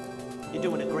 You're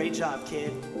doing a great job,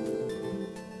 kid.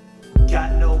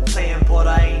 Got no plan, but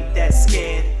I ain't that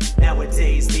scared.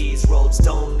 Nowadays these roads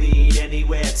don't lead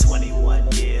anywhere.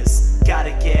 21 years,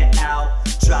 gotta get out.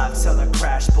 Drive till I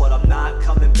crash, but I'm not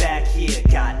coming back here.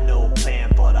 Got no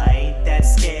plan, but I ain't that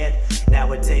scared.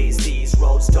 Nowadays these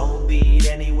roads don't lead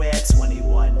anywhere.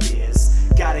 21 years,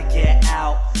 gotta get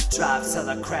out. Drive till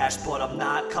I crash, but I'm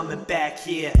not coming back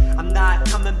here. I'm not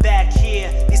coming back here.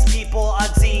 These people are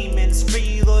demons,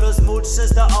 freeloaders,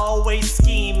 moochers, they're always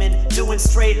scheming, doing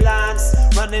straight lines,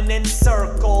 running in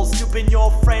circles, duping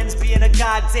your friends, being a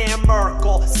goddamn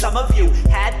Merkel. Some of you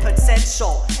had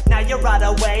potential, now you're right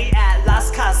away at Las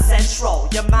Casas Central.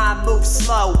 Your mind moves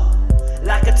slow,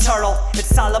 like a turtle.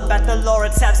 It's all about the Laura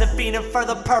tabs and fiending for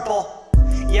the purple.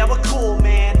 Yeah, we're cool,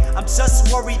 man. I'm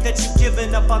just worried that you've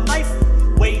given up on life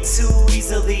way too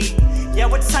easily. Yeah,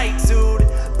 we're tight, dude,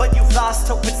 but you've lost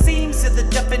hope, it seems, in the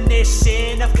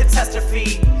definition of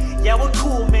catastrophe. Yeah, we're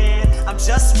cool, man. I'm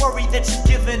just worried that you've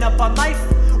given up on life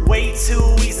way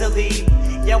too easily.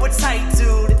 Yeah, we're tight,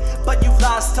 dude, but you've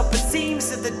lost hope, it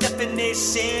seems, in the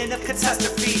definition of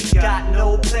catastrophe. Got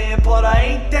no plan, but I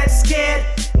ain't that scared.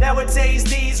 Nowadays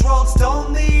these roads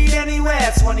don't lead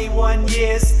anywhere. 21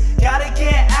 years, gotta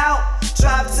get out.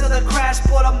 Drive till the crash,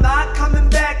 but I'm not coming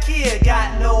back here.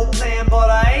 Got no plan, but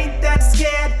I ain't that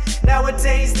scared.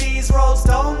 Nowadays these roads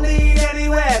don't lead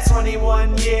anywhere.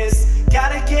 21 years,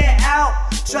 gotta get out.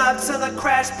 Drive till the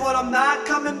crash, but I'm not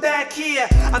coming back here.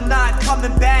 I'm not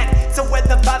coming back to where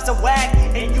the vibes are whack,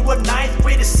 and you were ninth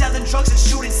graders selling drugs and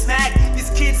shooting smack. These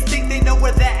kids think they know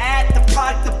where they're at, the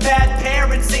product of bad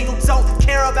parenting who don't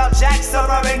care about Jack,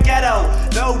 suburban ghetto.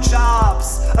 No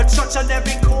jobs, a church on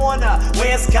every corner.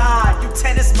 Where's God? You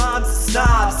tennis moms and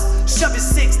snobs. Shove your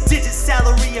 6-digit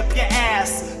salary up your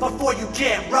ass before you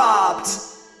get robbed.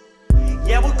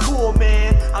 Yeah, we're cool,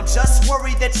 man. I'm just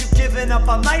worried that you've given up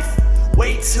on life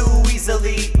way too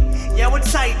easily. Yeah, we're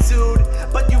tight, dude,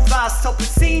 but you've lost hope, it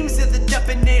seems, in the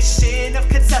definition of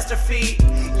catastrophe.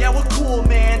 Yeah, we're cool,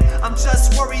 man. I'm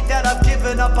just worried that I've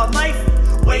given up on life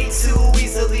way too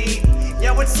easily.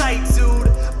 Yeah, we're tight, dude,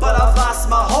 but I've lost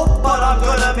my hope, but I'm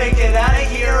gonna make it out of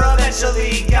here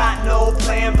eventually. Got no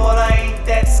plan, but I ain't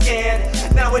that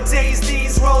scared. Nowadays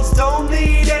these roads don't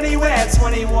lead anywhere.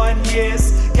 21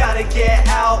 years, gotta get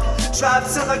out.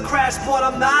 Drive till I crash, but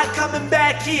I'm not coming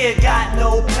back here. Got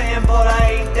no plan, but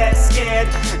I ain't that scared.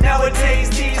 Nowadays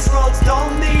these roads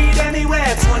don't lead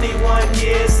anywhere. 21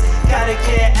 years, gotta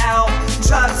get out.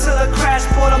 Drive till I crash,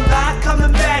 but I'm not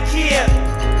coming back here.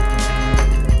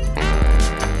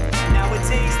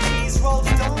 Nowadays these roads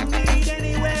don't lead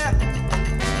anywhere.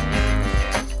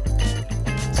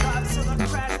 Drive till I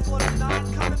crash, but I'm not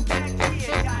coming back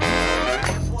here. Got no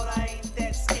plan, but I ain't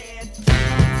that scared.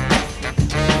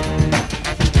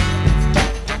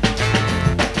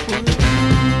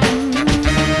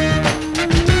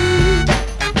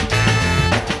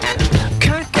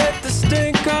 Can't get the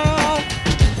stink off.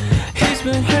 He's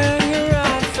been hanging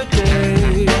around for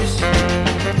days.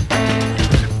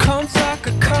 Comes like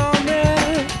a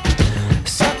comet,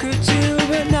 suckered you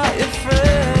but not your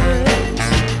friends.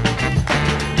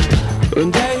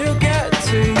 One day he'll get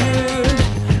to you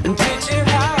and teach you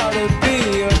how to be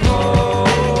a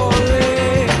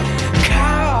holy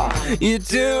cow. You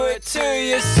do it to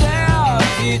yourself,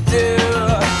 you do.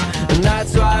 And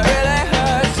that's why it really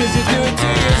hurts, 'cause you do it to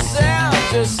yourself,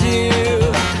 just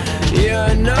you.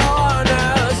 You're no one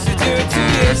else, you do it to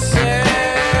yourself.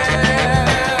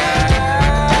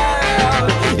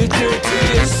 You do it to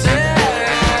yourself.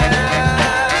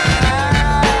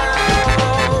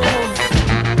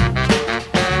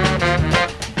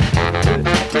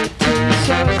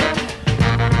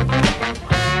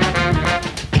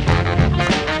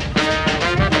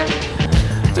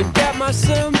 To get my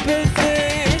sympathy,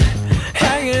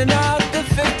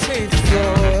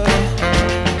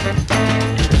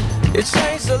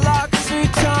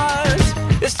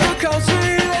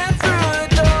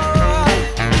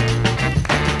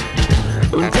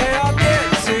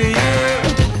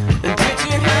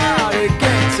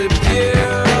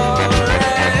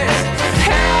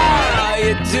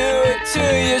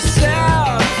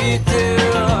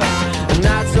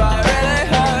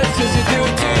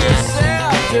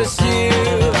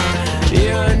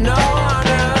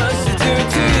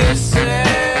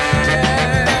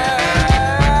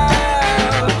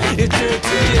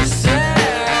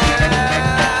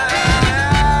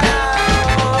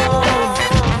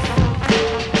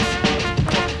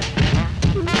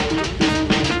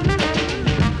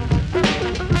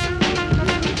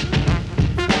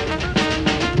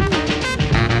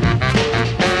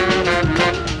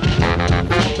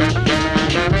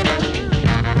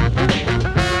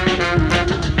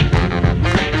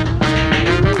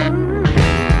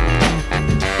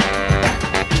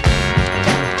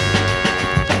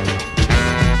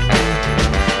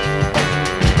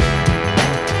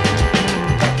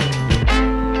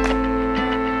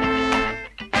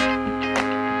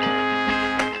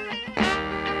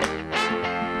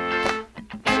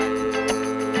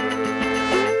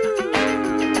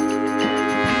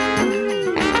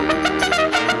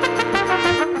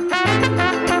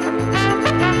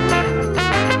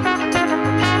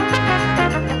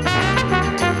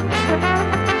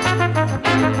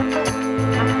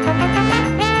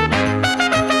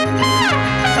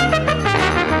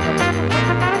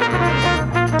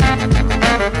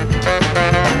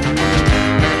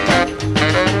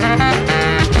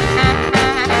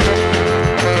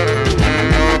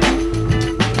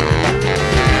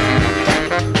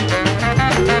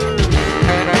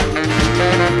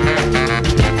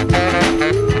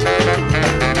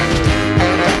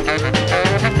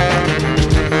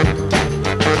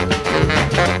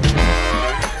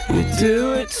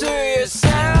 Do it to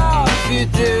yourself, you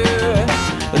do.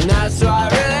 And that's why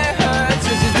it really hurts,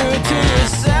 is you do it to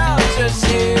yourself, just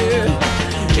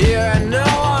you. You're no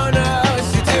one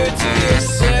else, you do it to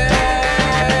yourself.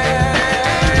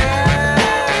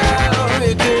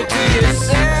 You do it to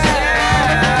yourself.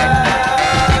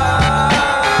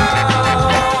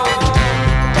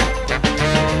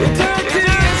 You do it to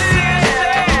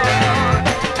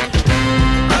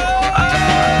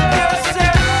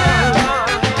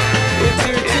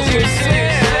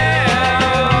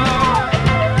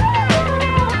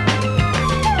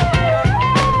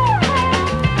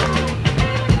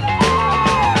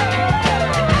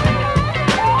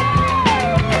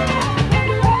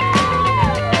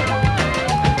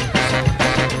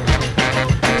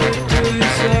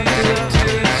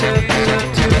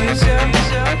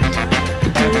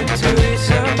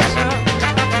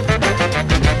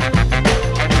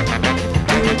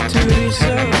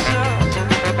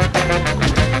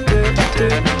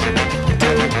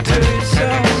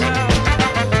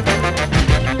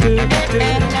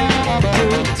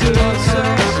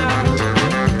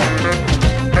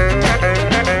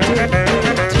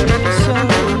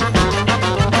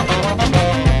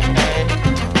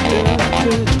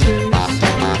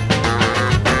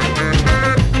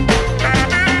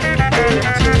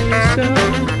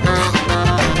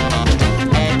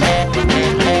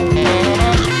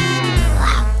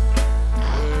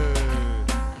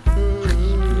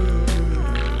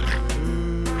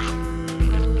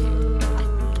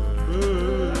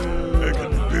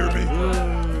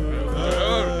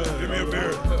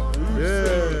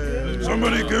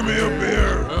Somebody give me a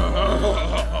beer.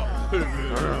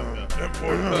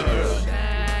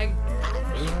 Shag.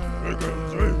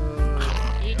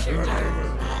 Eat your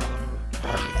turn.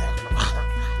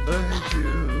 Thank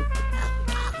you.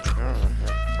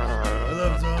 I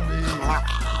love zombies.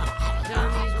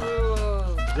 Zombies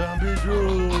rule. Zombies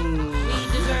rule.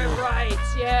 We deserve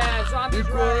rights. Yeah, zombies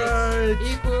Equal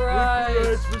rights. Equal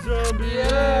rights. for zombies.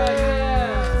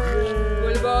 Yeah.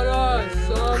 What about us,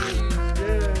 zombies?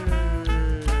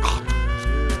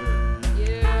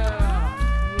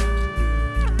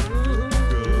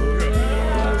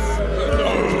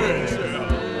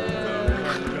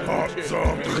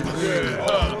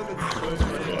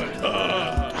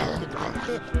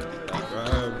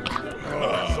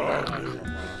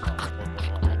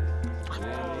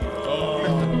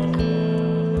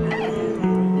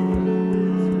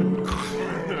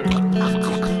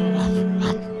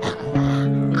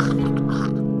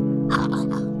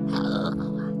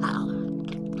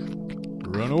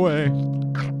 Run away.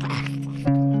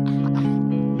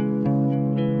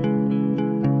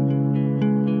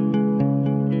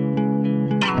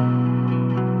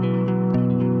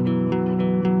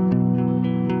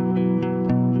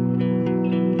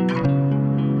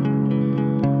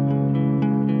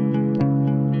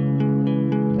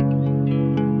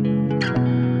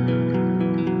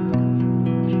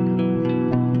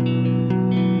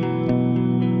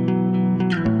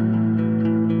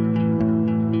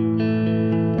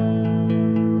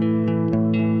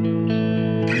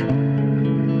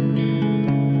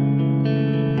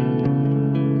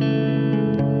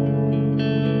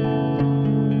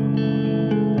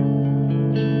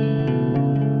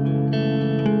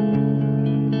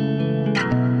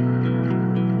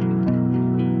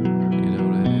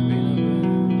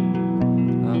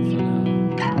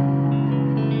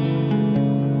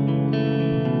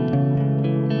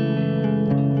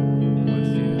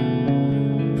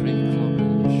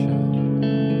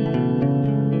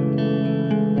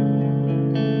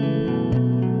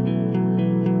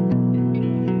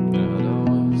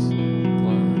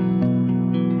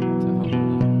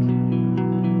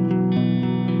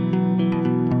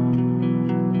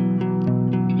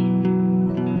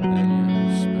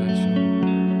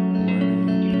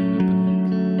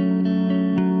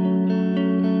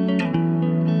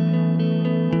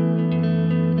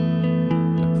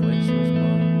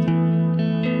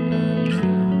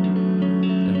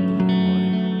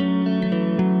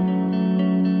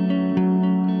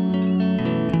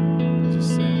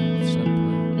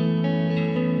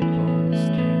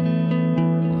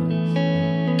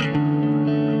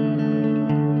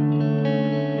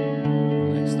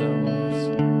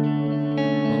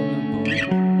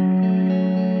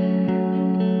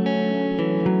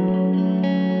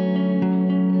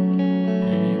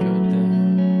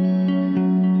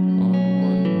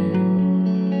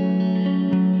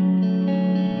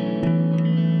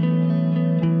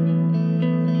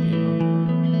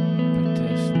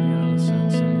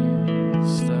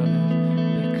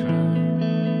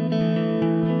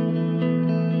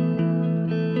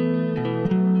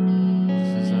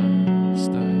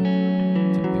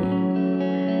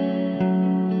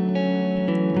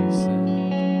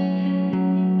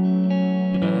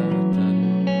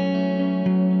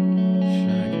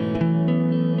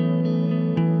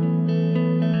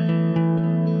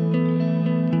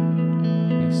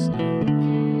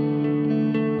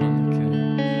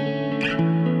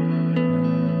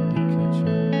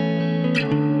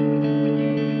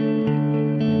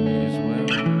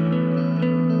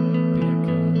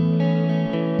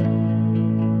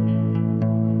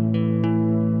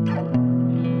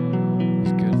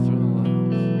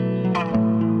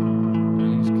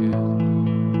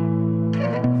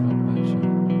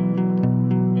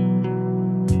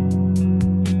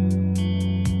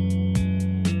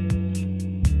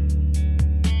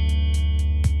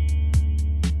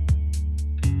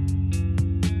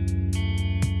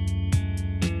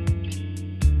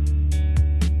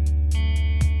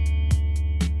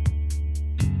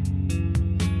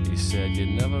 said you'd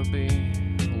never be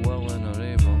willing or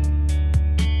able.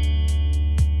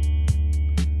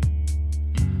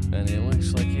 And he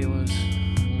looks like he was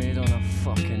made on a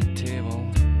fucking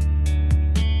table.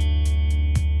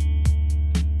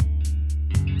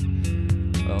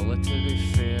 Well, to be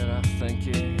fair, I think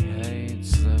he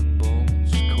hides the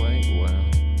balls quite well.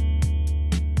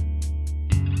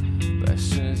 But as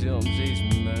soon as he opens his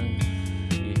mouth,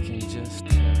 you can just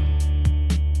tell.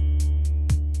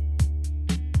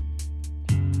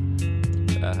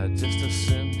 I had just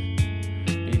assumed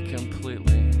he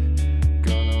completely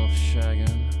gone off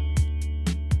shagging.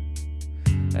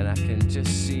 And I can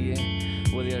just see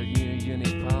you with your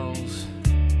uni pals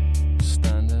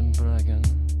standing bragging.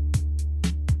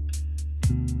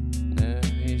 Now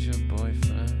he's your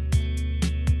boyfriend.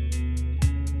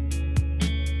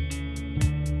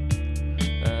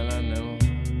 And I know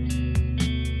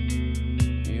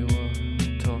you were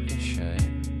talking shit.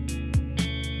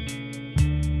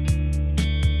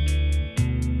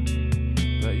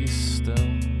 But you still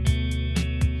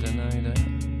denied it.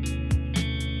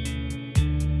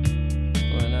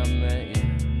 When I met you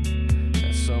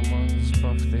at someone's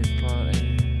birthday party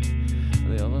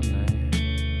the other night,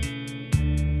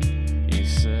 you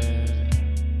said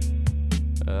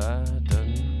I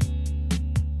didn't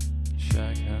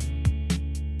shag him.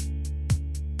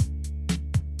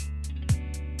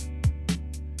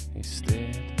 He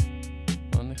stayed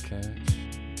on the couch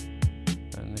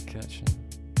in the kitchen.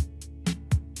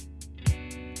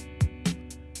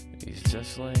 He's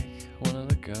just like one of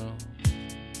the girls.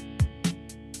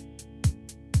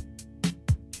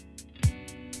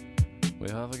 We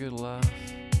have a good laugh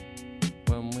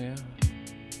when we're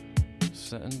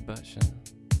sitting bitching.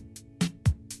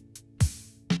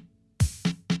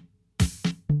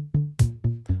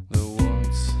 The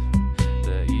words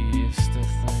that you used to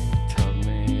think turned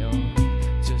me on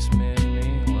just made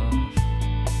me laugh.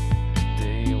 Do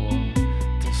you want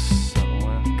to suck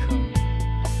my cunt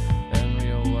in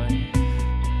real life?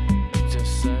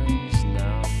 Just sounds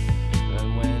naff. And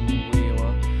when we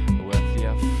were with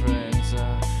your friends, I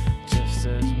just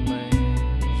as may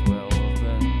as well have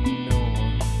been no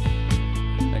one.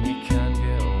 And you can't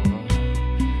get over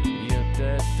your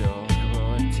dead dog.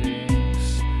 Well, it takes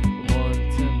one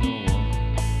to know one.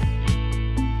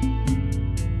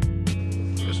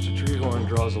 Mr. Treehorn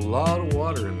draws a lot of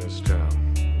water in this town.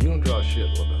 You don't draw shit,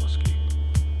 Lebowski.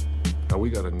 Now, we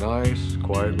got a nice,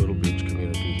 quiet little beach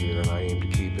community here, and I aim to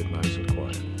keep it nice and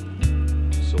quiet.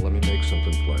 So let me make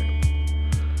something plain.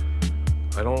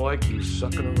 I don't like you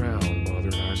sucking around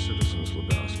bothering our citizens,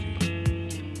 Lebowski.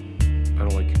 I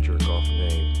don't like your jerk-off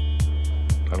name.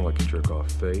 I don't like your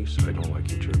jerk-off face. I don't like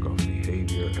your jerk-off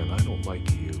behavior. And I don't like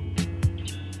you,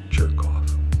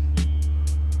 jerk-off.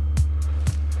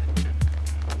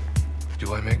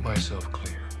 Do I make myself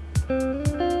clear?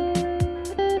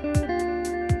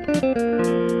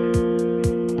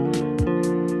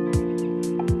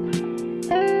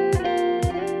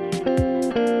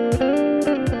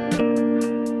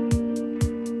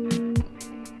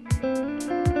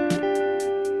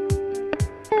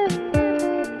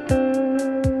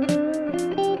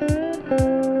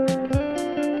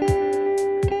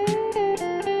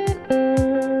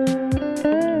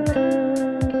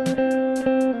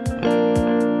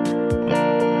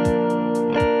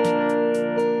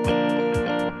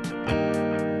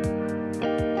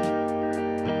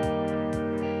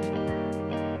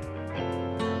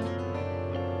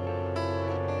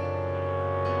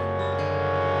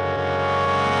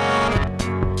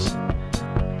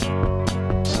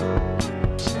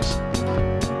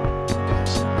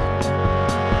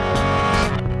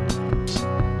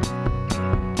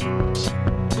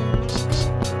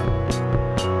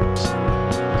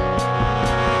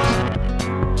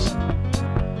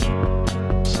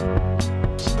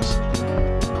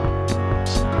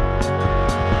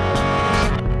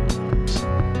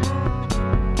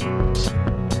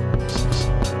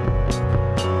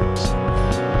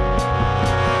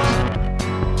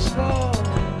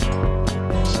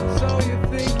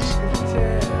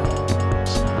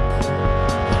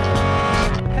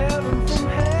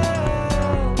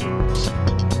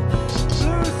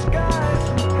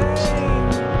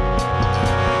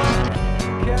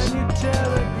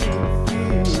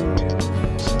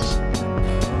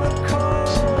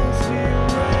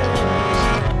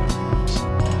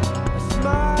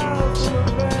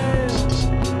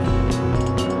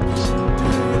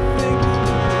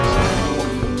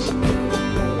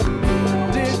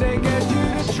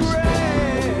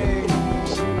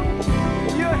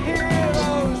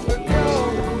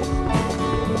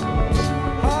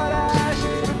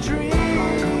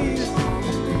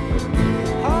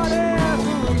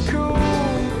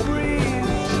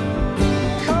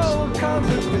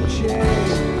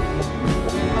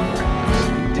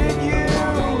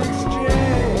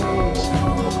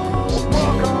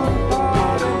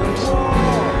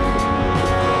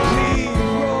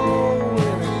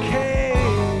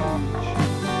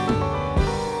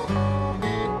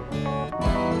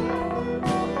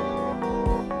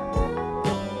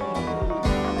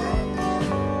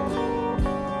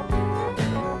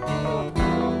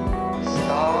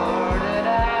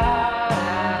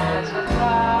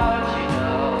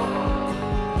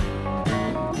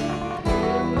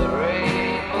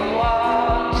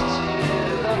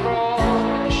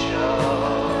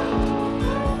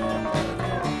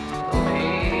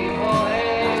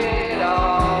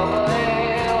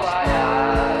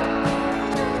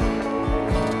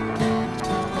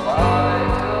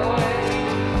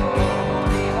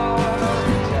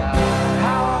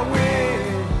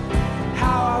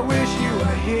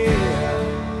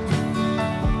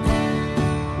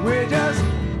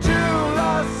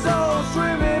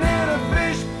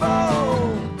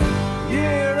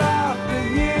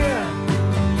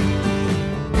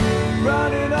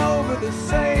 the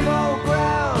same old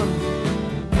ground.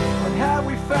 What have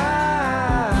we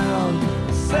found?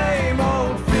 The same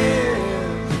old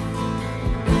fears.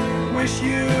 Wish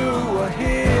you were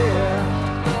here.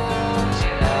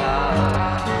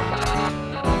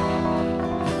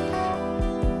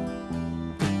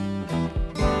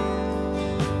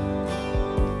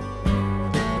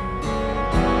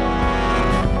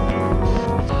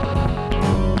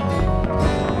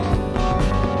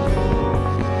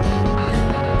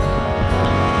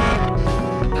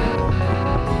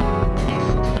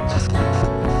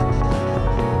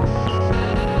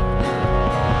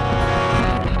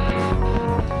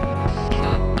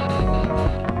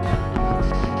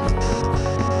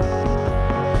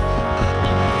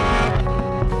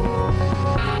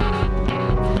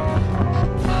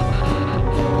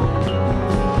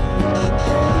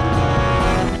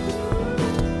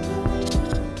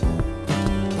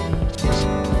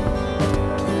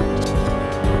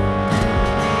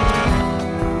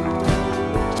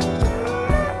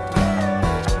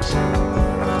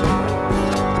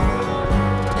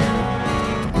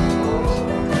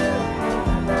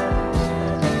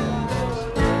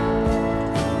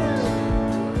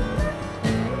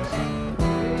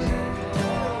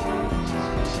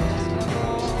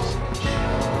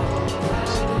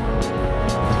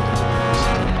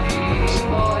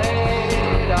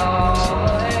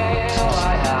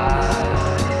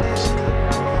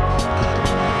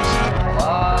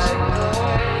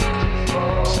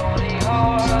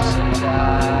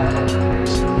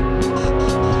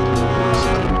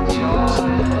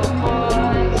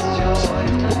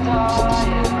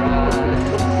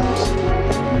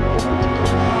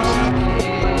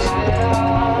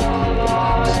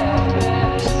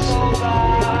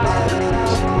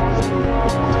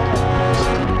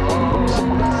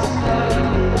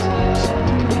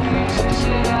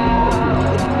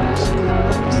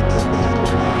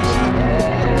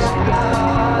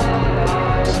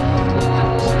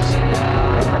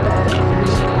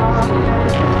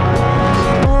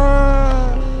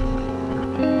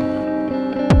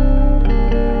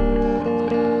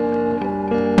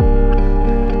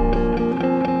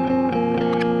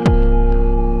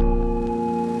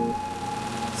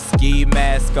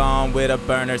 With a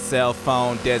burner cell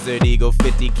phone, Desert Eagle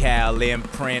 50 cal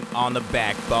imprint on the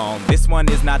backbone. This one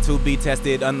is not to be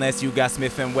tested unless you got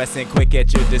Smith & Wesson quick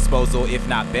at your disposal. If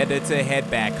not, better to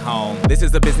head back home. This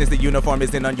is a business, the uniform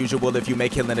isn't unusual if you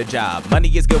make killing a job. Money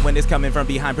is good when it's coming from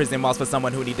behind prison walls for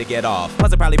someone who need to get off.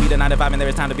 Plus it'll probably be the 9 to 5 and there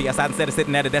is time to be outside instead of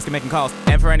sitting at a desk and making calls.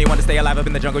 And for anyone to stay alive up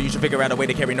in the jungle, you should figure out a way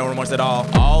to carry no remorse at all.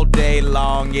 All day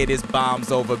long it is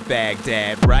bombs over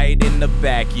Baghdad, right in the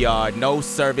backyard. No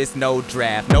service, no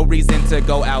draft, no reason to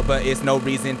go out, but it's no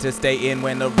reason to stay in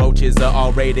when the roaches are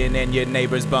all raiding and your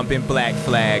neighbors bumping black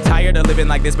flags. Tired of living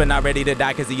like this but not ready to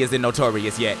die cause he isn't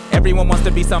notorious yet. Everyone wants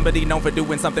to be somebody known for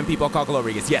doing something people call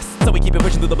glorious, yes. So we keep it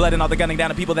pushing through the blood and all the gunning down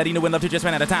to people that he knew and loved who just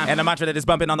ran out of time. And a mantra that is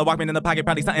bumping on the Walkman in the pocket,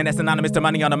 probably something that's synonymous to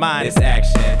money on the mind. This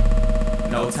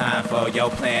action, no time for your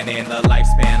planning. The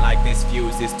lifespan like this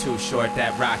fuse is too short.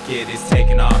 That rocket is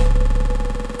taking off,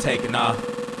 taking off,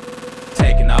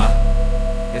 taking off.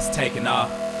 It's taking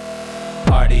off.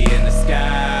 Party in the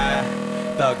sky.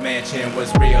 Thug Mansion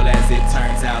was real as it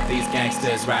turns out. These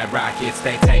gangsters ride rockets.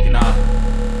 They taking off,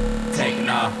 taking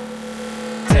off,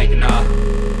 taking off.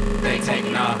 They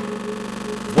taking off.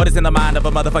 What is in the mind of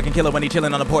a motherfucking killer when he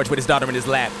chilling on the porch with his daughter in his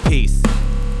lap? Peace.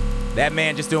 That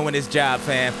man just doing his job,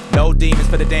 fam. No demons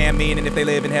for the damn mean, and if they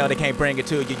live in hell, they can't bring it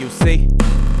to you, you see?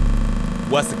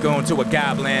 What's a goon to a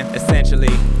goblin?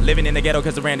 Essentially, living in the ghetto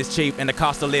cause the rent is cheap, and the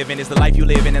cost of living is the life you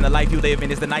live in, and the life you live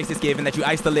in is the nicest given that you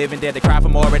ice to live in. Dead to cry for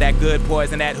more of that good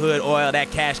poison, that hood oil,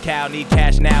 that cash cow. Need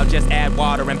cash now, just add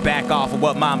water and back off of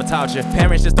what mama taught you.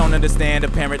 Parents just don't understand,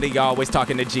 apparently always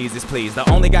talking to Jesus, please. The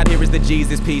only God here is the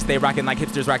Jesus piece. They rockin' like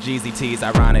hipsters rock Jeezy tees.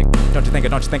 Ironic, don't you think or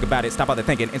don't you think about it? Stop all the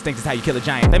thinking, instinct is how you kill a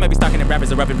giant. They might be stalking and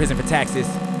rappers are up in prison for taxes.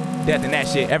 Death and that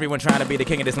shit, everyone trying to be the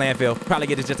king of this landfill. Probably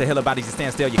get it just a hill of bodies to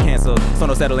stand still, you cancel. So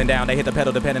no settling down, they hit the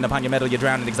pedal depending upon your metal. You're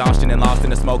drowning in exhaustion and lost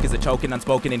in the smoke. Is a choking,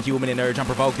 unspoken, inhuman and urge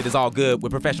unprovoked. It is all good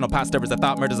with professional pot stirrers. A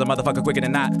thought murders a motherfucker quicker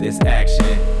than not. This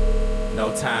action,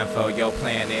 no time for your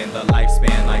planning. The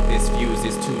lifespan like this fuse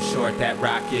is too short. That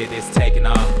rocket is taking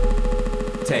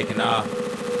off, taking off,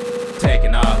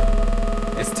 taking off.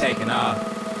 It's taking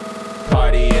off.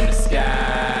 Party in the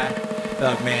sky.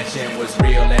 Thug Mansion was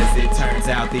real as it turns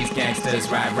out. These gangsters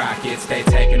ride rockets. They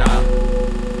taking off,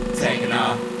 taking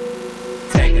off,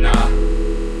 taking off.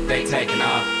 They taking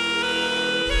off.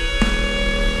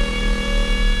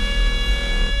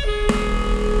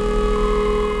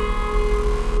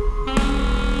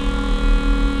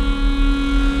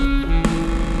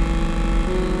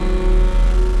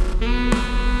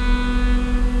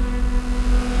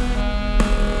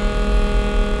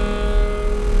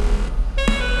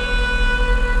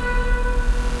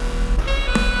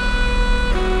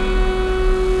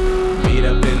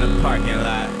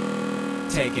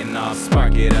 taking off,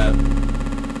 spark it up.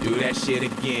 Do that shit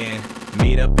again.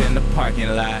 Meet up in the parking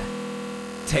lot.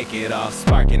 Take it off,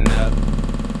 sparking up.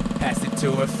 Pass it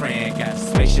to a friend. Got a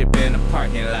spaceship in the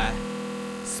parking lot.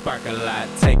 Spark a lot,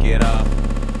 take it off.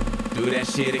 Do that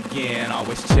shit again.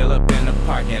 Always chill up in the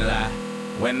parking lot.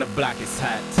 When the block is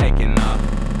hot, taking off.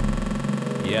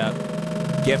 Yep.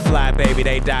 Get fly, baby,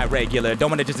 they die regular.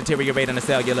 Don't wanna just deteriorate on the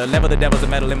cellular level. The devil's a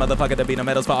metal and motherfucker, there be no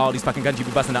medals for all these fucking guns you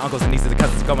be busting. The uncles and nieces and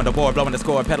cousins going to war, blowing the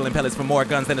score, peddling pellets for more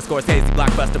guns than the score stays. The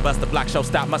blockbuster, bust the block, show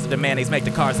stop, mustard and mayonnaise, make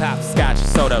the cars hop. Scotch,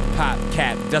 soda, pop,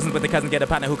 cap. Dozens with the cousin, get a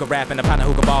partner who can rap and a partner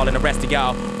who can ball, and the rest of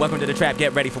y'all. Welcome to the trap,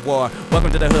 get ready for war. Welcome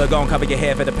to the hood, go and cover your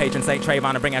head for the patron Saint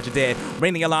Trayvon and bring out your dead.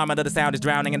 Ring the alarm under the sound is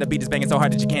drowning and the beat is banging so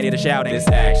hard that you can't hear the shouting. This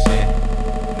action.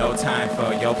 No time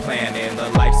for your planning. The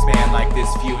lifespan like this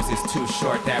fuse is too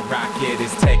short. That rocket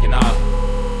is taking off.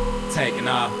 Taking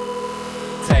off.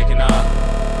 Taking off.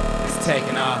 It's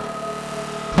taking off.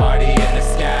 Party in the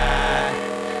sky.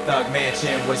 Thug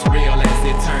Mansion was real as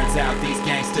it turns out. These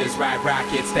gangsters ride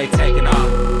rockets. They taking off.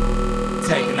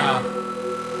 Taking off.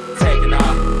 Taking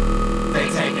off. They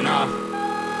taking off.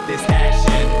 This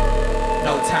action.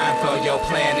 No time for your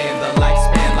planning. The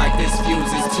lifespan like this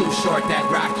fuse is too short. That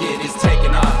rocket is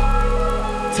taking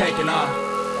off. Taking off.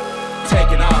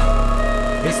 Taking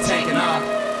off. It's taking off.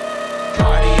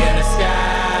 Party in the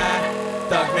sky.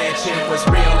 Thug Mansion was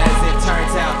real as it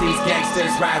turns out. These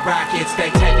gangsters ride rockets.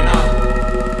 They taking off.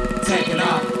 Taking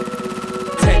off.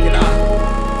 Taking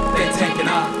off. They taking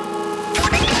off.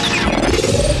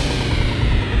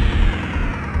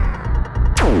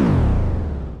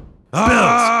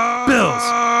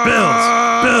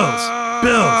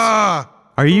 Bills!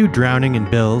 Are you drowning in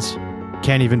bills?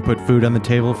 Can't even put food on the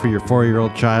table for your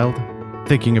 4-year-old child?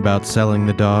 Thinking about selling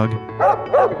the dog?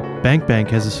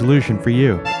 BankBank has a solution for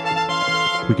you.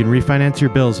 We can refinance your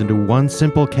bills into one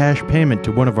simple cash payment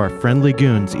to one of our friendly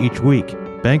goons each week.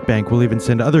 BankBank will even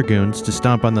send other goons to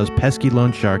stomp on those pesky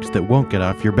loan sharks that won't get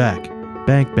off your back.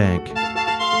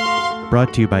 BankBank.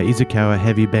 Brought to you by Izukawa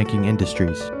Heavy Banking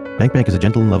Industries. BankBank is a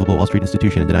gentle and lovable Wall Street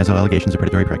institution and denies all allegations of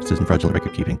predatory practices and fraudulent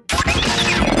record keeping.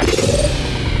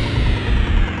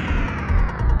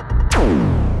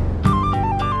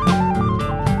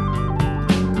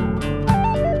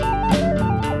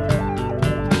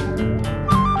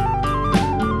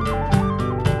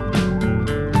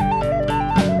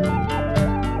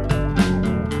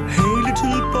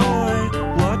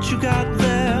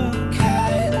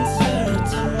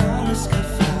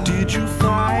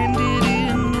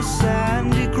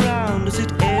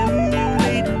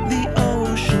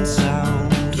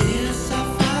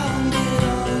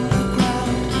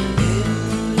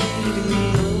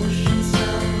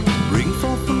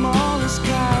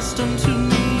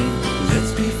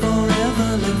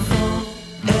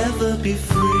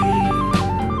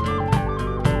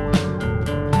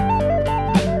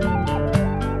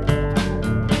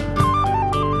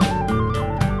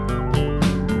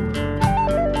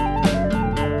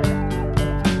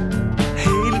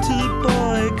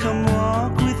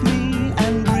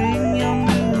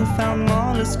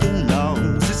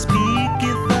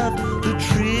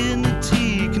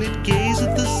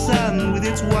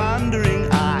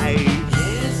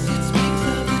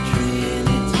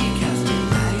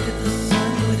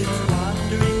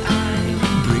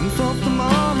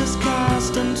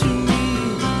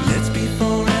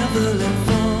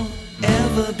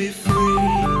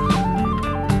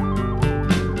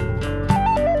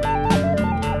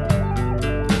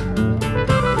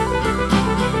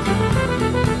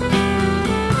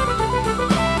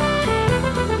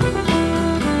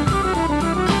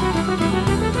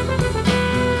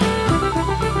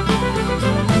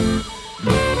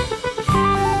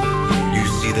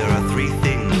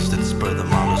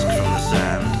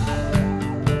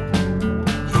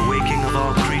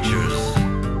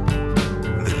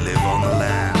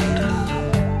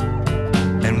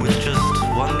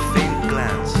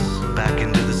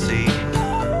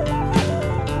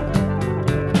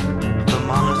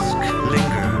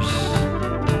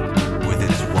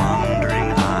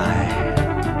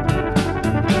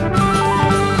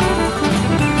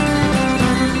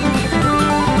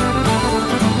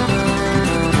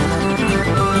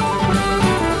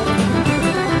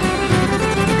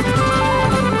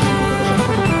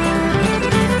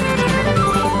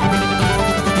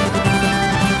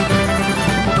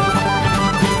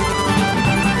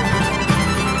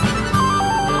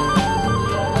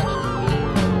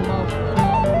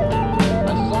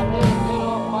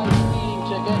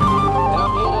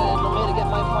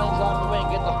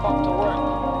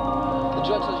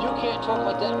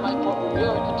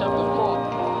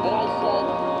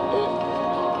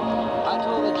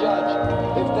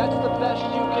 If that's the best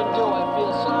you can do, I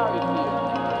feel sorry for you.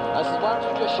 I said, why don't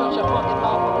you just shut your fucking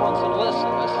mouth at once and listen?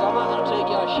 I said, I'm not gonna take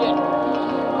your shit.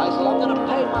 I said, I'm gonna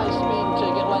pay my speeding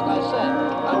ticket like I said.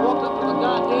 I walked up to the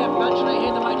goddamn bench and I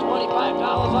handed my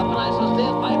 $25 up and I said,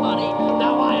 there's my money,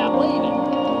 now I am leaving.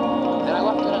 And I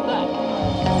left it at that.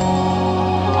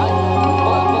 But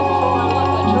before I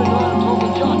left, I turned around and told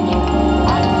the judge,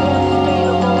 I can't stay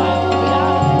around, to be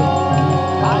honest with you.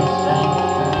 I said,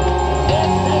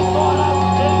 if they thought I was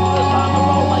dangerous on the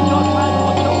road like you're trying to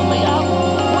accuse me of,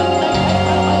 wouldn't they take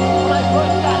my license when I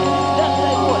first got it? Yes,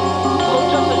 they would. So the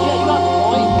judge says, yeah, you got the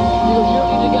point. He goes, you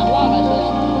need to get loud. I says,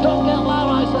 don't get loud.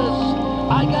 I says,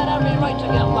 I got every right to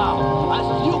get loud. I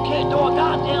says, you can't do a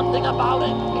goddamn thing about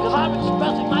it because I'm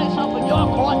expressing myself in your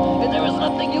court and there is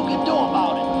nothing you can do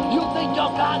about it. You think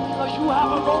you're God because you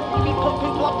have a rope you can put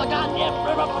people up the goddamn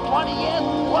river for 20 years?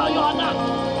 Well, you're not.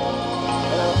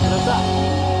 And it's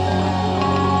that.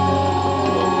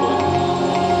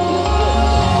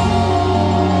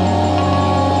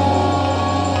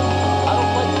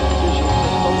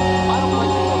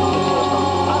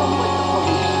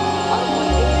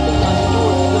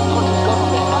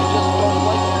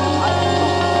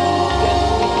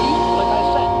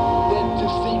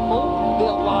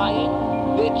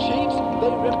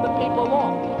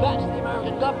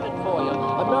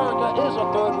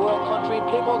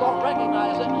 People don't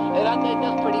recognize it, and I think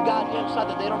that's pretty goddamn sad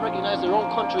that they don't recognize their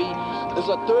own country as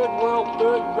a third world,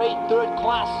 third rate, third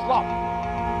class slum.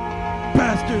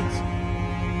 Bastards!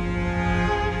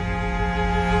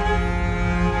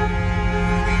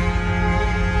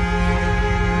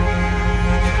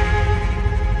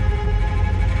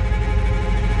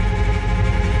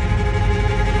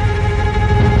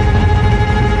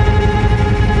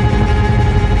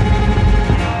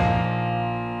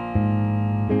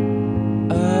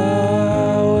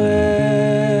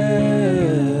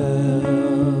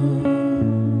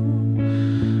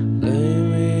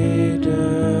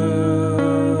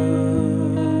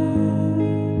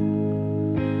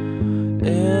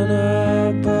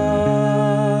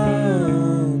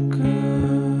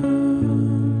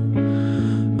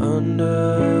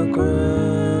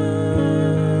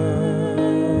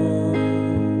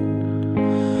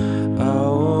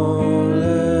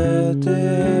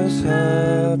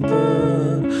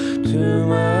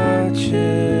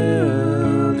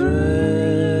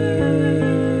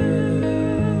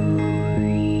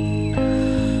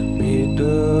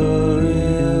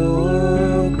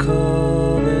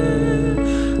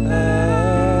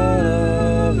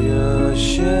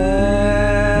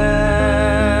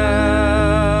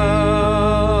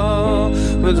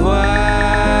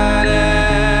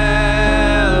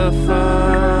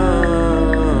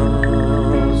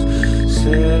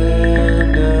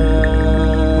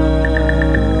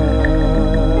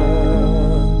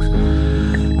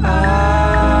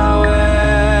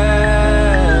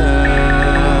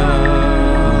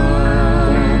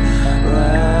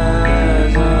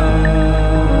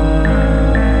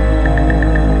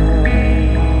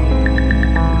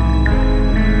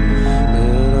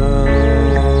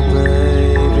 Little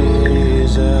baby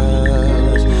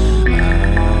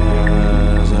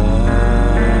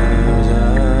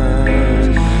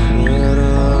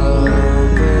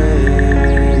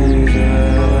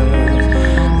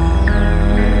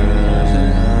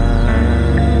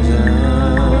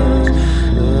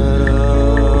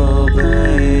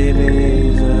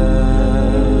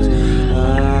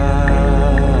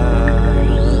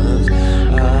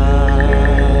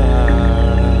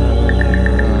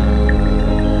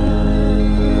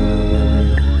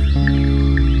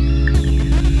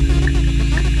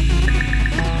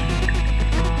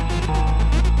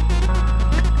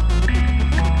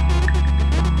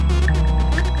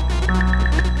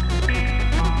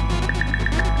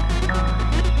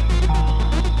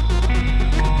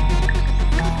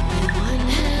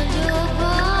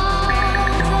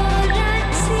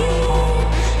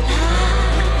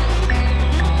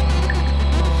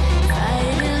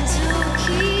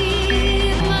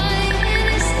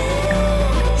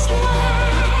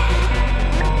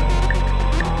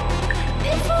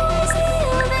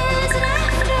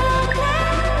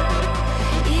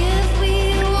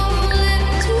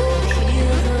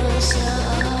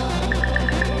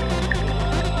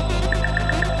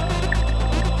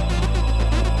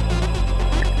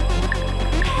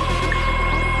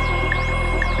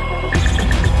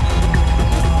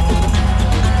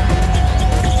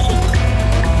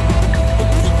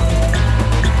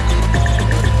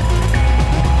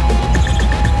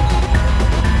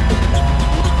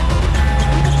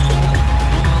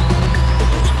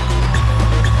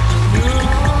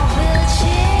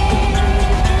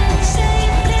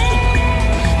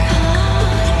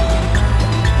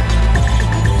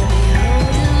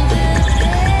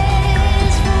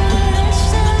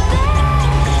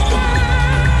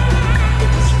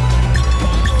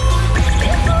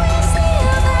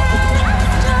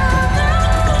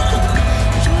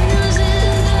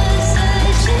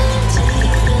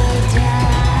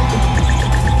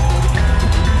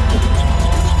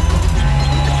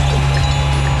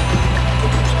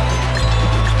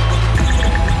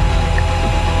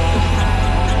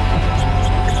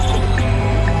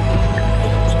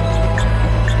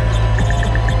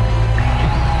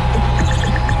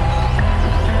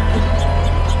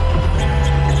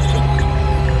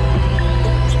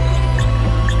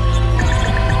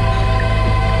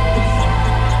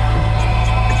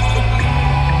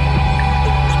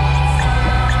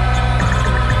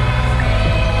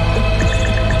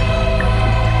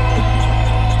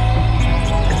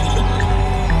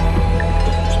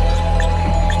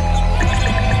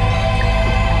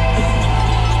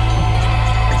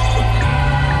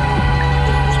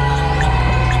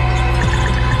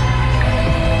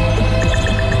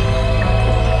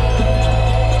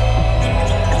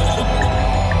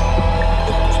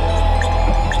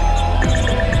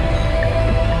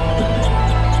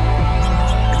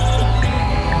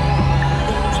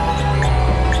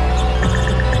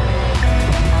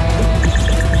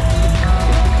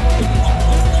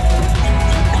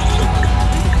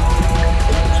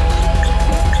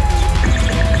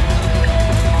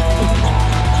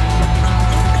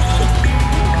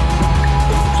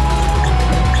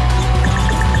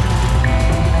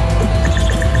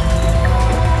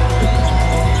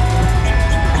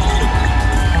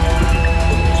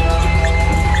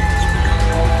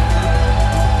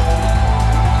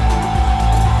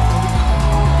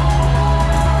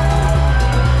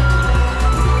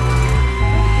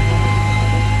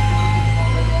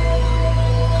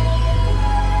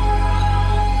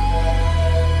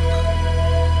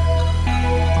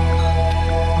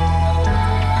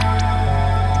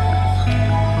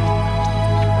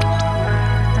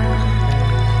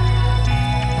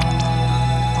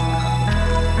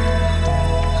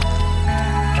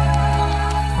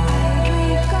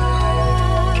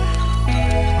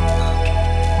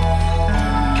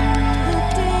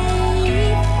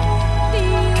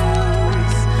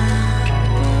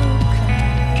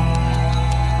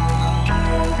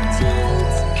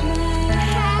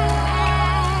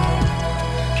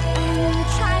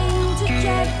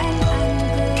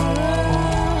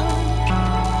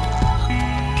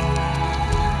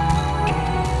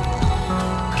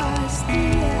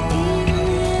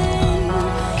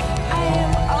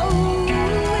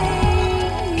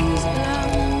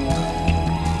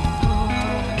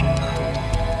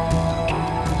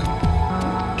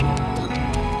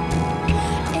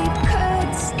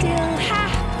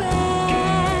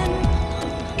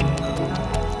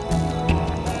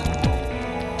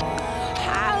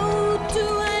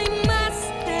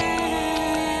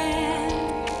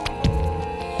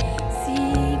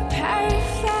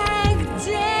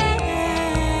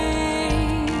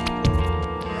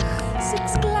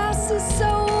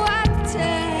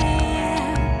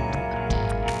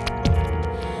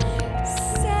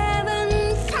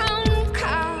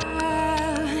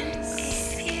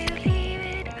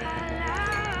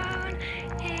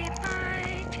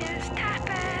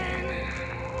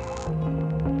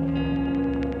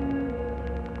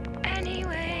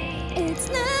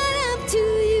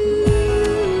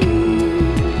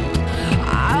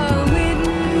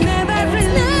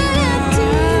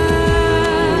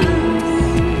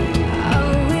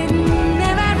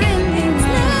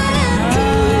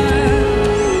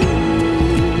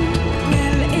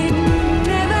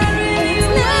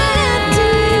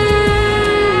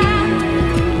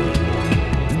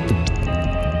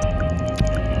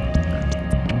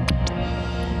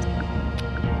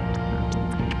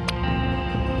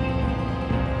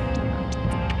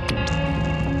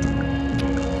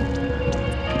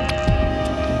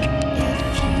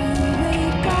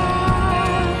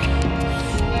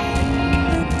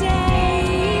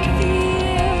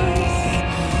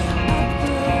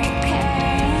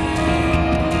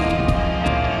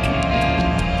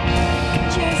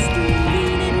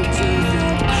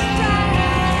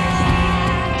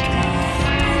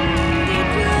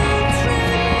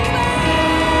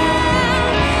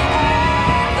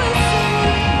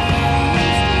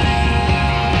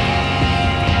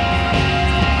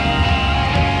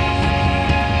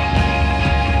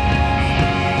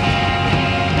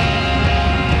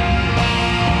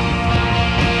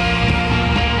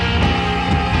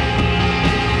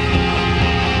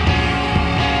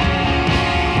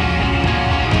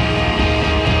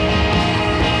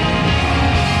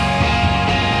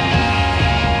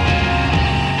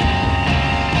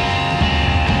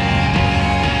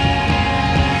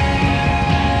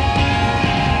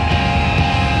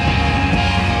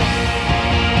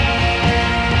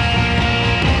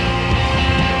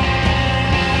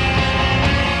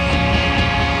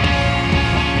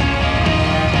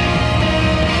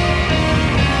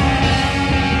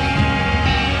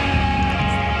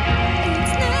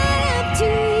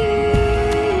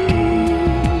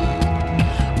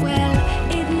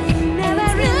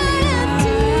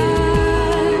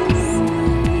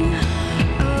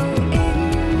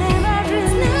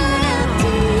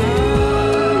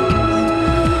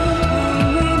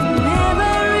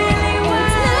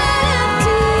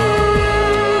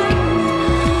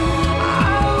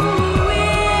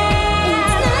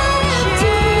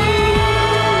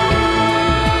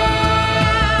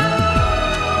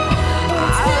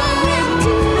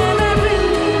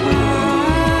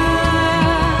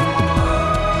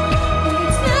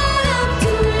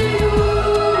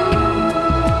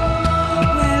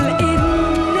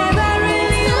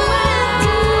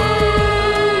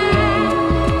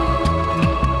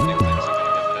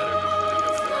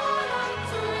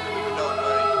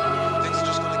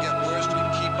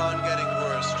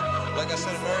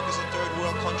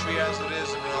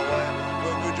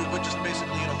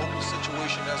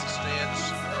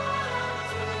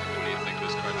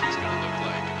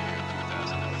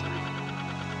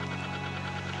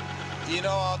You know,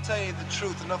 I'll tell you the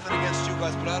truth, nothing against you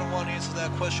guys, but I don't want to answer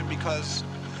that question because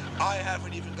I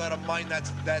haven't even got a mind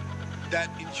that's that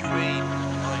inhumane.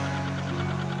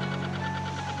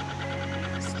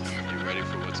 You ready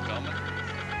for what's coming?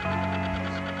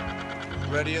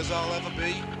 Ready as I'll ever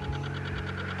be.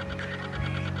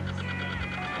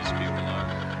 Most people are.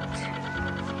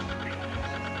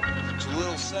 It's a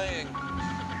little saying,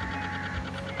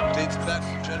 dates back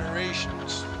from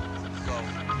generations ago.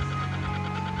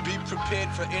 Be prepared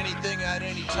for anything at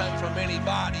any time from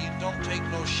anybody and don't take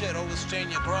no shit, always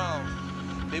stand your ground.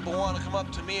 People want to come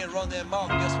up to me and run their mouth.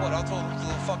 Guess what? I'll throw them through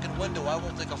the fucking window. I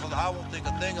won't think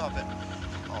a thing of it.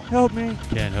 Help me.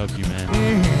 Can't help you,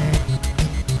 man.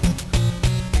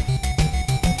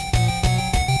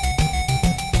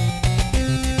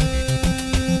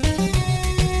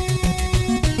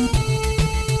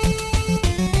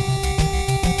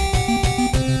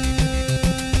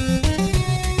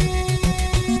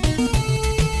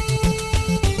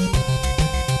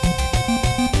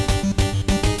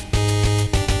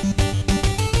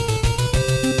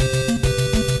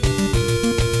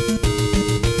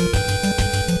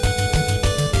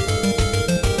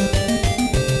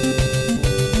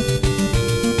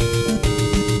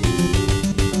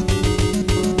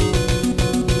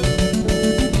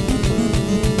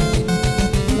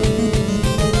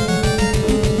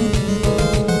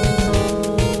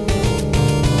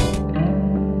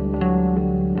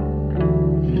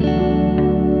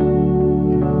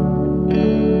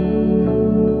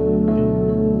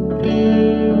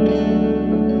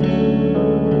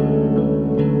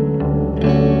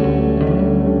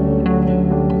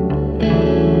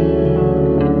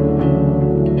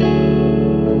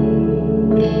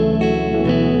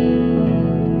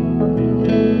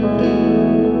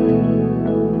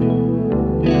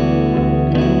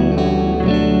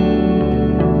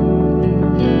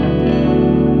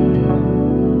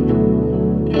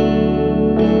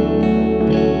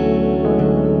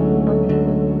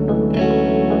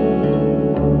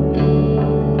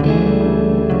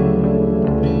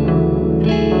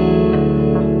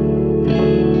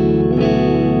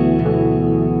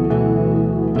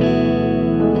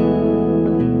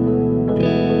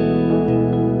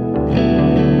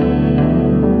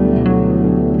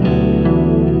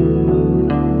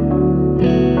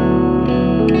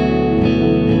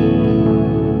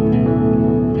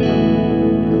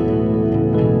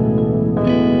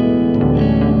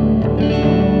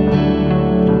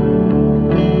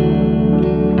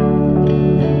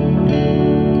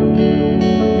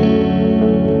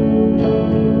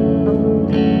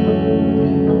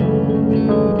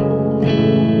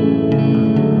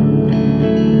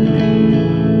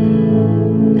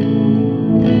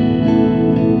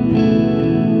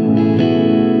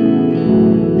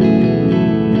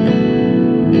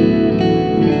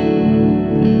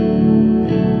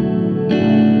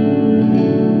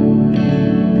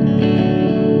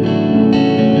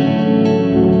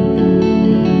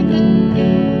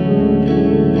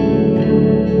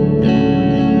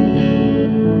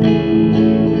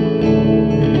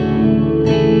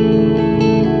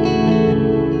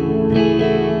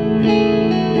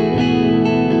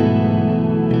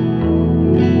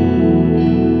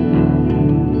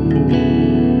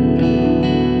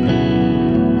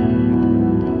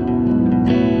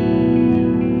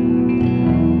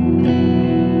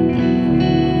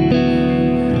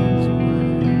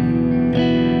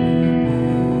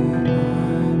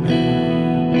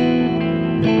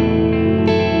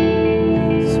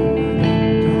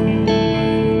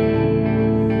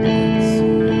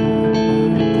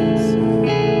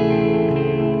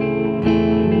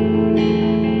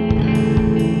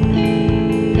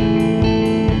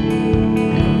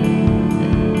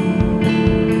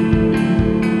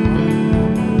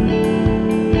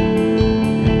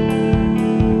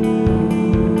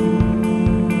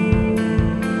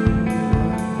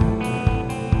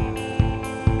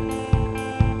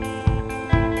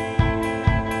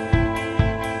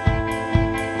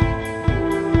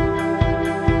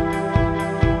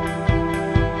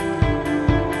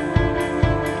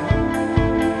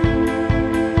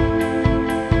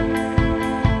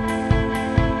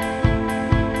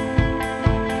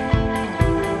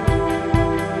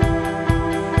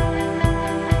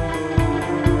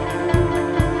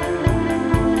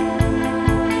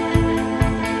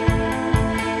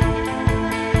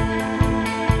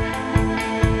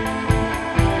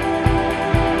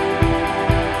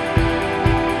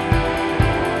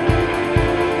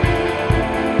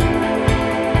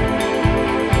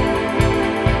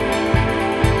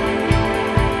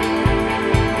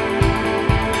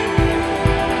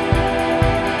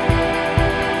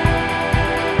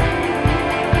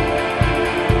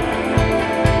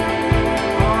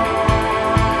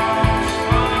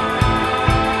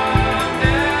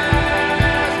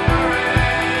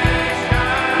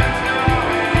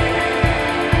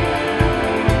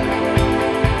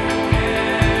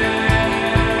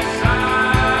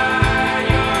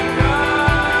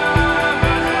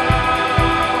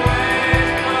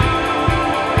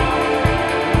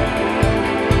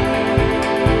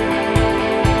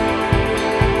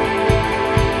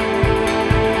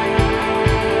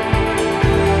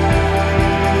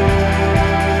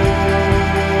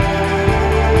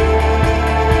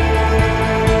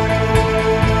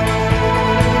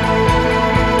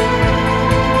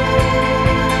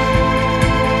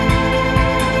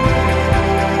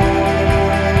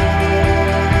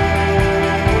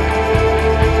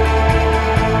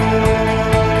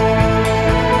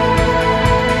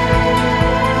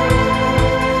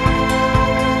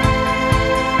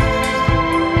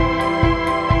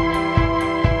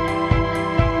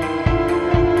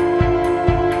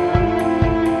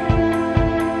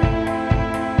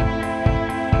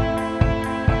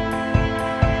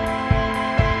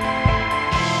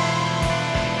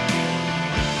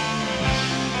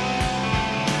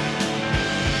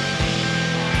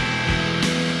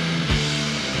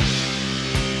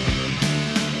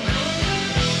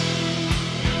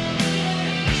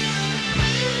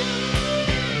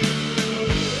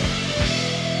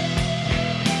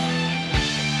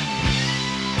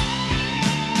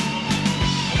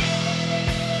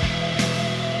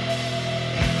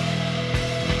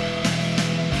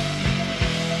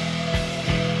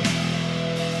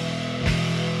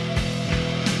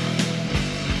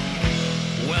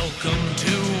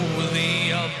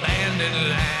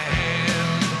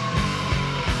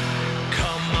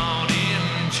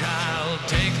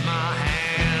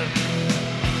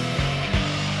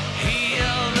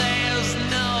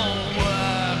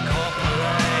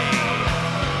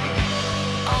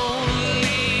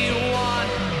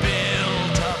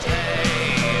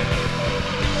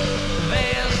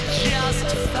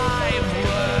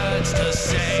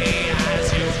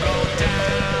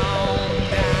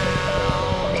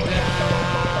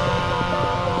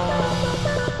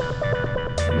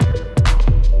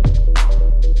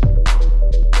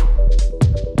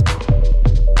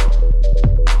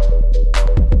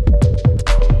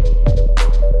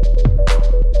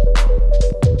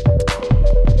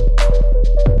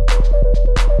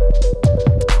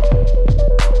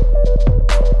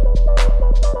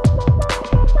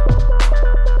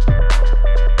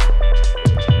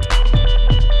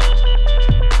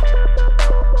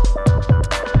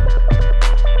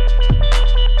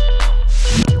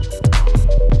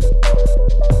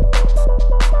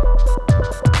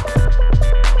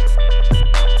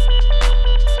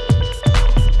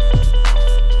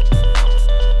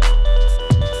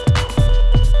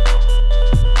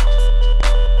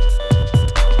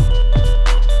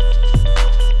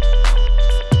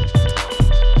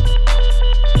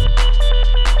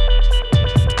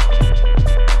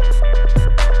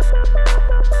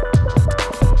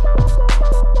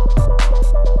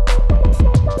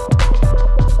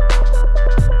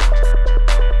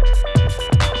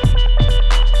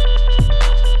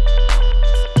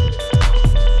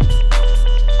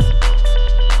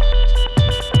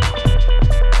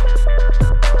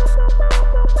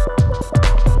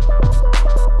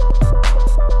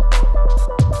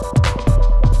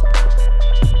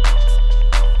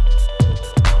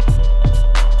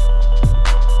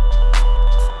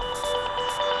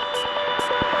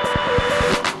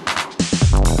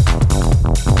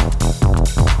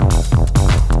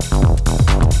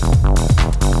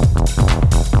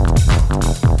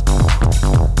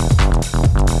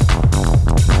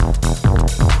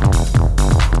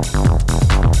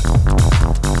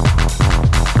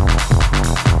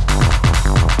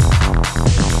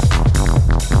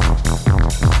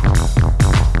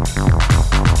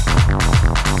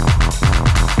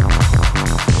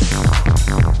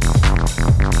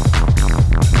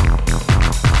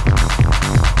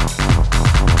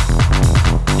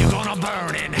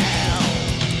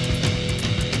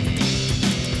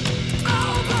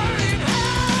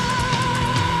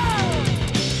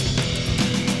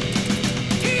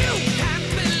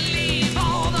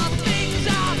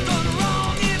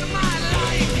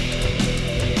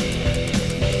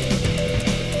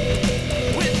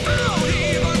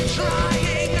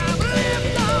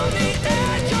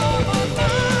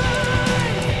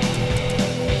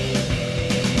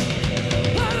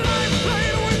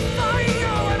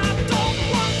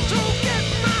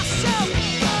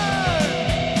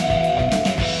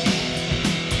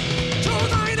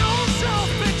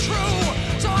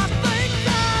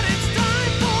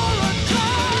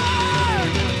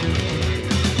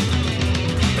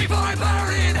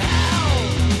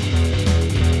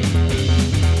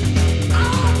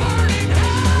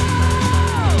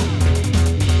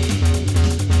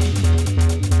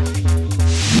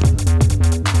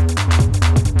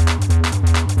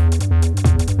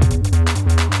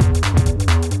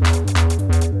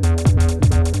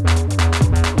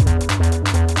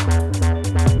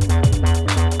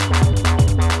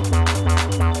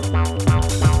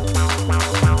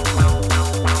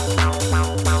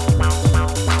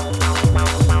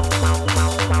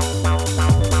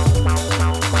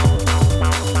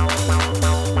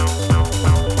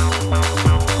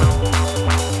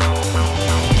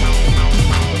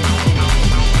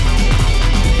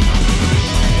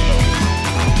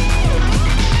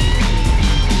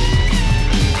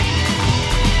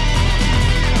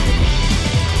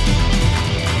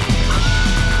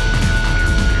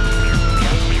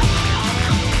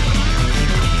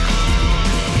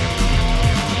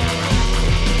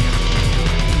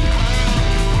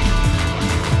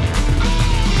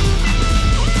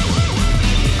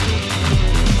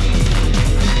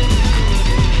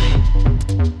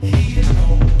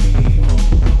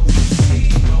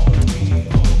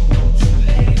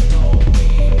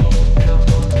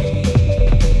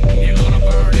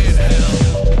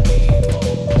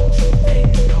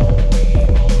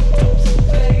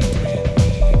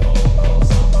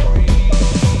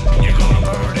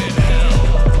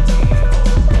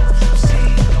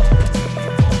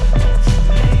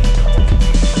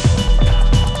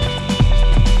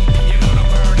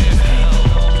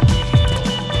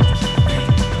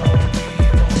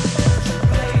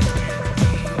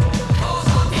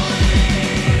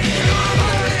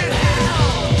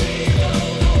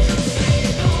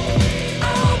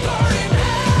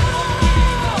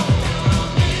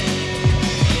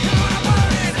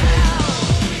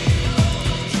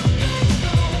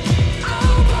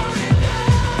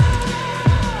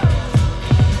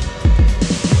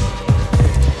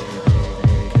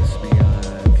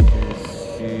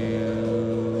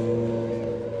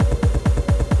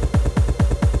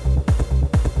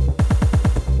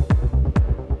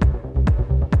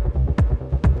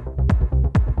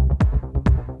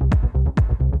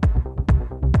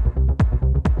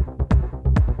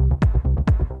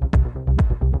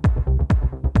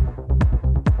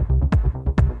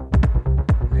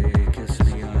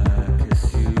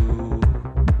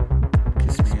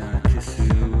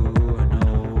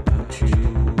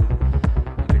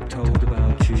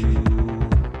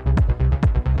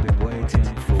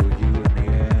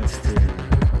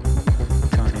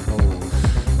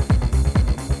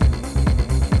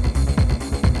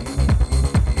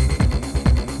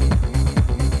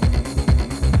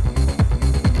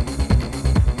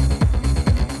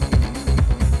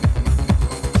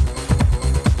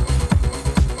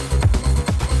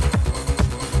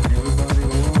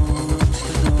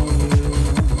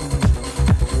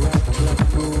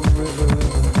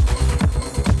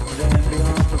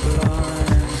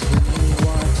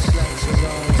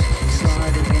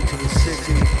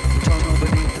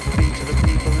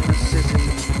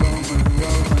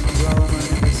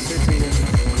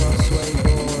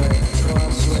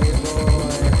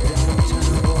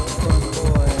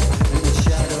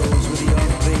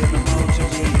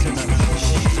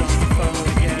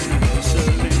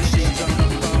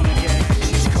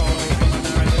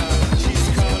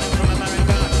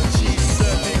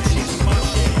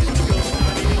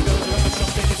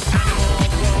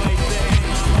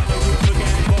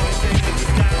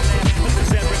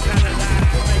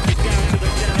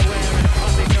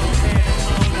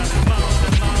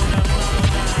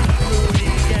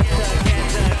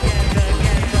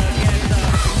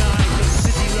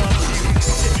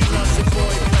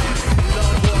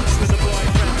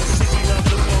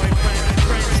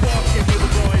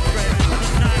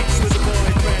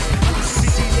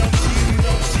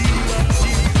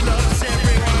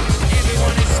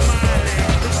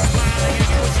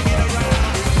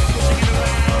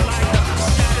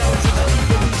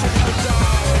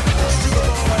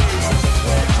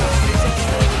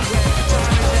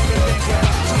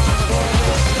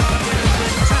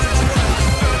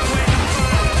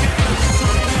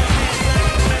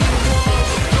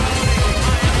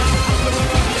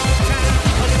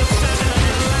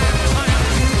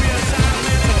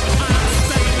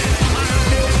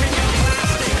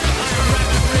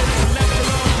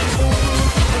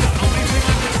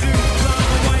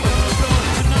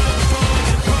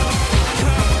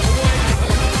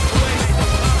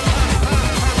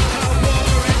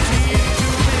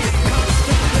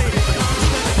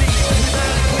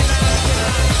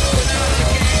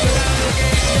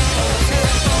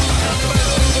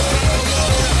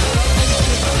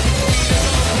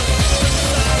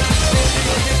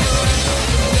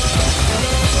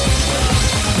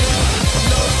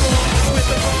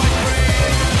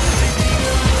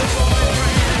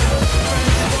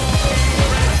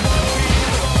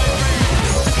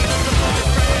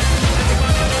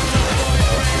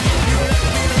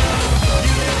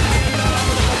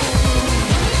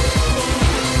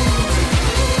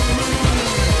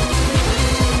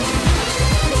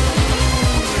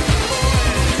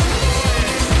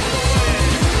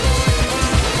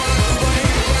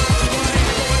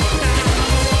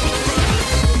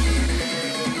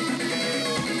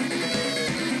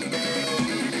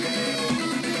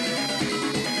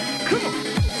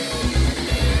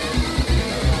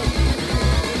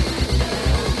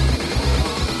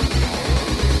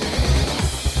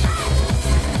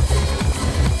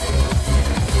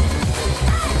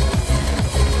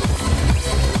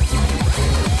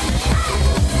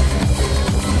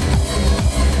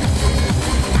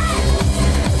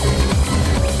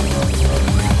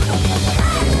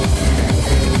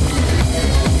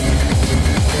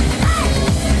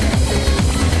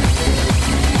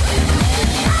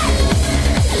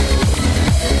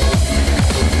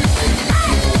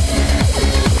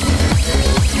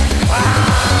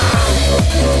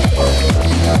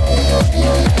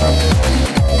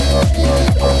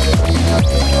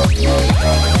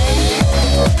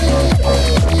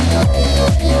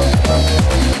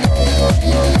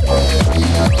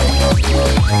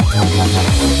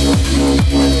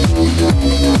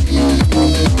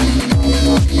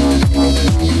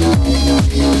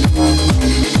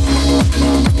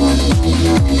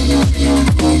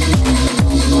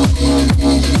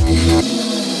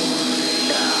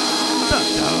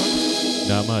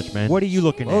 man. What are you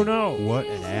looking at? Oh, no. What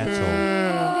an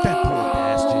asshole. That poor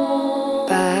bastard.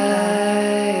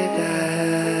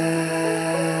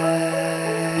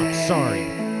 I'm sorry,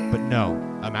 but no.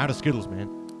 I'm out of Skittles,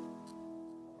 man.